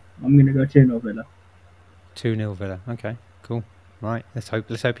 2-0. I'm going to go 2-0 Villa. 2-0 Villa. Okay, cool. Right, let's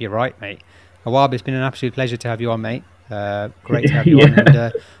hope you're right, mate. Awab, it's been an absolute pleasure to have you on, mate. Great to have you on,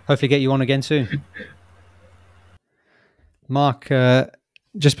 and hopefully get you on again soon. Mark,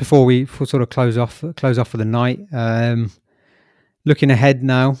 just before we sort of close off for the night, looking ahead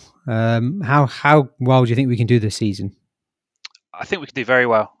now, how well do you think we can do this season? I think we can do very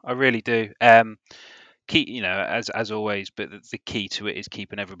well. I really do. Key, as always, but the key to it is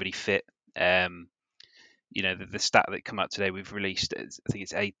keeping everybody fit. the stat that come out today we've released, I think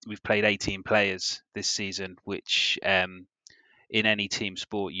it's we've played 18 players this season, which in any team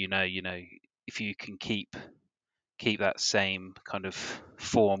sport, if you can keep that same kind of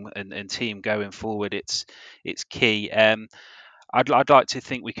form and team going forward, it's key. I'd like to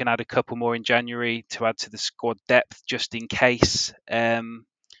think we can add a couple more in January to add to the squad depth, just in case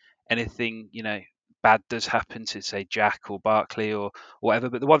anything bad does happen to, say, Jack or Barkley or whatever.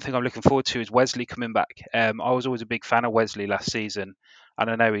 But the one thing I'm looking forward to is Wesley coming back. I was always a big fan of Wesley last season, and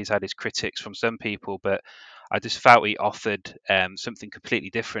I know he's had his critics from some people, but I just felt he offered something completely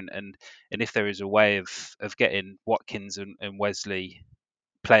different. And if there is a way of getting Watkins and Wesley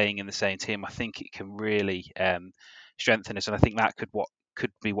playing in the same team, I think it can really strengthen us, and I think that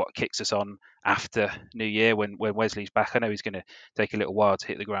could be what kicks us on after New Year when Wesley's back. I know he's going to take a little while to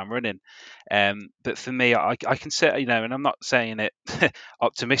hit the ground running, but for me, I can say, and I'm not saying it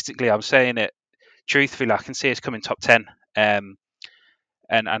optimistically, I'm saying it truthfully. I can see us coming top 10, and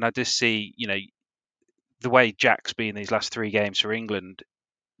I just see, the way Jack's been these last 3 games for England,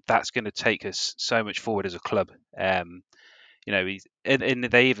 that's going to take us so much forward as a club. He's and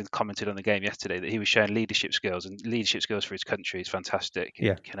they even commented on the game yesterday that he was showing leadership skills, and leadership skills for his country is fantastic.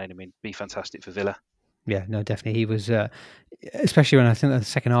 Yeah. Can only be fantastic for Villa. Yeah, no, definitely. He was, especially when I think the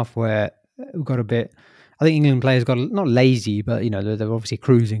second half where we got a bit. I think England players got not lazy, but they're obviously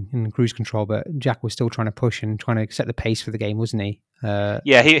cruising in cruise control. But Jack was still trying to push and trying to set the pace for the game, wasn't he?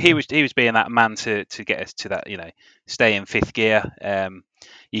 Yeah, he was being that man to get us to that, stay in 5th gear.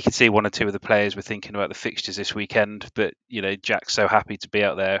 You can see 1 or 2 of the players were thinking about the fixtures this weekend, but Jack's so happy to be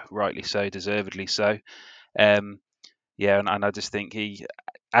out there, rightly so, deservedly so. And I just think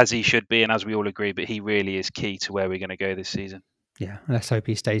as he should be, and as we all agree, but he really is key to where we're going to go this season. Yeah, let's hope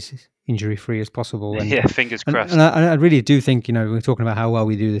he stays injury free as possible. And, yeah, fingers crossed. And I really do think, we're talking about how well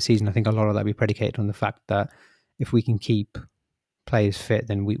we do this season. I think a lot of that will be predicated on the fact that if we can keep players fit,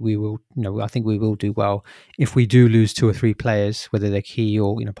 then we will, I think we will do well. If we do lose 2 or 3 players, whether they're key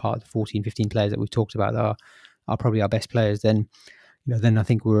or, part of the 14, 15 players that we've talked about that are probably our best players, then, then I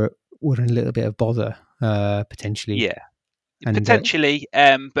think we're in a little bit of bother, potentially. Yeah, and, potentially.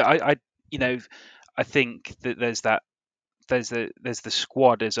 But I think that there's the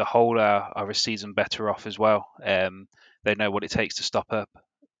squad as a whole are a season better off as well. They know what it takes to stop up,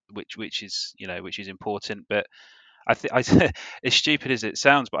 which is important. But I think as stupid as it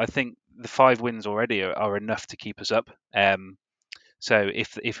sounds, but I think the 5 wins already are enough to keep us up. So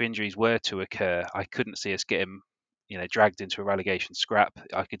if injuries were to occur, I couldn't see us getting dragged into a relegation scrap.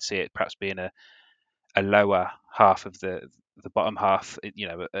 I could see it perhaps being a lower half of the bottom half,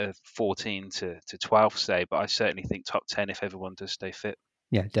 a 14 to 12 say, but I certainly think top 10 if everyone does stay fit.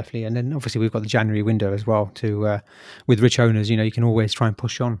 Yeah, definitely. And then obviously we've got the January window as well to with rich owners, you can always try and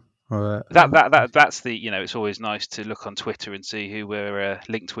push on. That's the it's always nice to look on Twitter and see who we're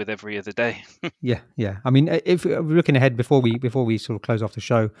linked with every other day. Yeah. I mean, if we're looking ahead before we sort of close off the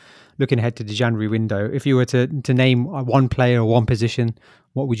show, looking ahead to the January window, if you were to name one player or one position,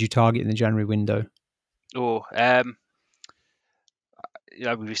 what would you target in the January window? Or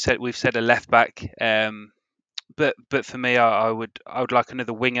we've said a left back. But for me, I would like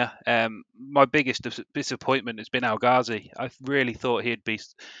another winger. My biggest disappointment has been Al Ghazi. I really thought he'd be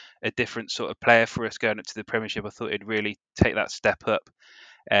a different sort of player for us going into the Premiership. I thought he'd really take that step up.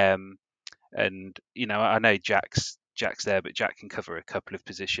 And I know Jack's there, but Jack can cover a couple of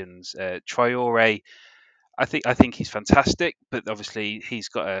positions. Traore, I think he's fantastic, but obviously he's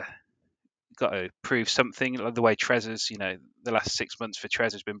got to prove something. Like the way Treze's, the last 6 months for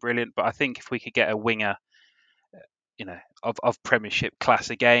Trez has been brilliant. But I think if we could get a winger, of Premiership class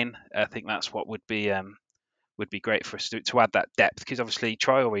again, I think that's what would be great for us to add that depth, because obviously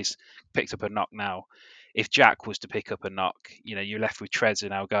Traore's picked up a knock now. If Jack was to pick up a knock, you're left with Trez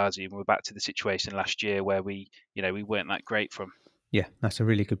and Al Ghazi, and we're back to the situation last year where we weren't that great from. Yeah, that's a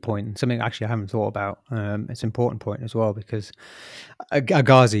really good point, and something actually I haven't thought about. It's an important point as well, because Al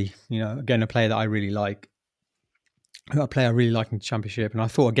Ghazi, again, a player that I really like. A player I really like in the Championship, and I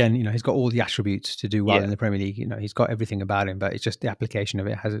thought again, he's got all the attributes to do well in the Premier League. He's got everything about him, but it's just the application of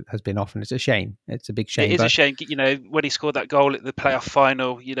it has been off, and it's a shame. It's a big shame. It is a shame. When he scored that goal at the playoff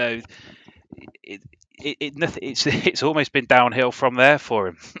final, it's almost been downhill from there for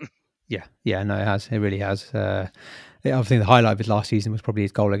him. Yeah, no, it has. It really has. I think the highlight of his last season was probably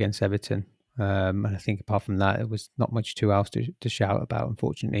his goal against Everton. And I think apart from that, it was not much too else to shout about,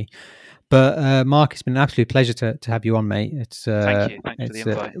 unfortunately. But Mark, it's been an absolute pleasure to have you on, mate. Thank you. Thanks for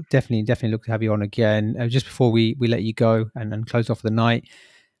the invite. Definitely look to have you on again. Just before we let you go and close off the night,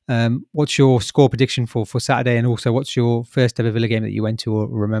 what's your score prediction for Saturday, and also what's your first ever Villa game that you went to or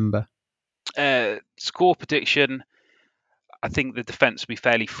remember? Score prediction, I think the defence will be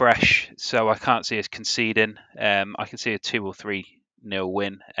fairly fresh, so I can't see us conceding. I can see a 2 or 3 nil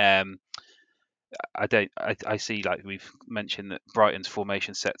win. I see, like we've mentioned, that Brighton's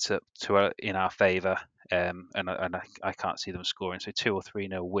formation sets up in our favour, and I can't see them scoring. So 2 or 3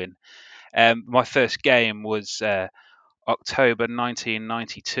 nil win. My first game was October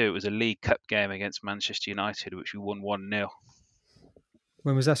 1992. It was a League Cup game against Manchester United, which we won 1-0.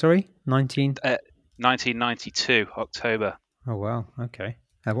 When was that? Sorry, 1992 October. Oh wow, okay.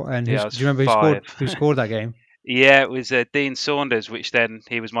 And Yeah, do you remember who scored that game? Yeah, it was Dean Saunders, which then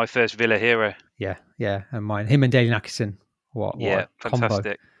he was my first Villa hero. Yeah, and mine, him and Dale Atkinson. What a fantastic.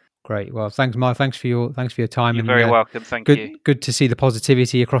 Combo. Great. Well, thanks, Mark. Thanks for your time. You're very welcome. Thank you. Good to see the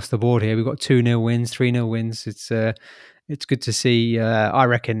positivity across the board here. We've got 2-0 wins, 3-0 wins. It's good to see. I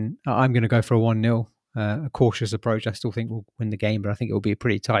reckon I'm going to go for a 1-0. A cautious approach. I still think we'll win the game, but I think it will be a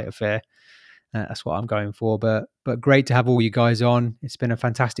pretty tight affair. That's what I'm going for. But great to have all you guys on. It's been a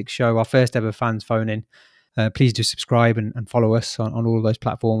fantastic show. Our first ever fans phone in. Please do subscribe and follow us on all of those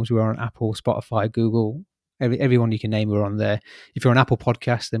platforms. We're on Apple, Spotify, Google, everyone you can name, we're on there. If you're on Apple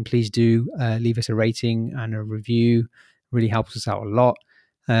Podcasts, then please do leave us a rating and a review. It really helps us out a lot.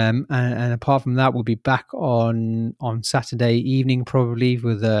 And apart from that, we'll be back on Saturday evening probably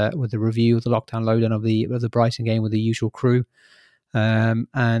with a review of the lockdown lowdown of the Brighton game with the usual crew. Apart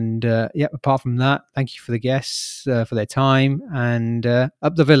from that, thank you for the guests for their time, and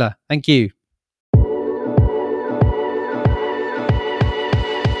up the Villa. Thank you.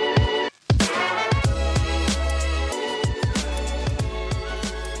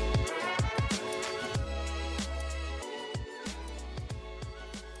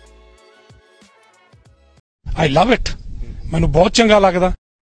 I love it. ਮੈਨੂੰ ਬਹੁਤ ਚੰਗਾ ਲੱਗਦਾ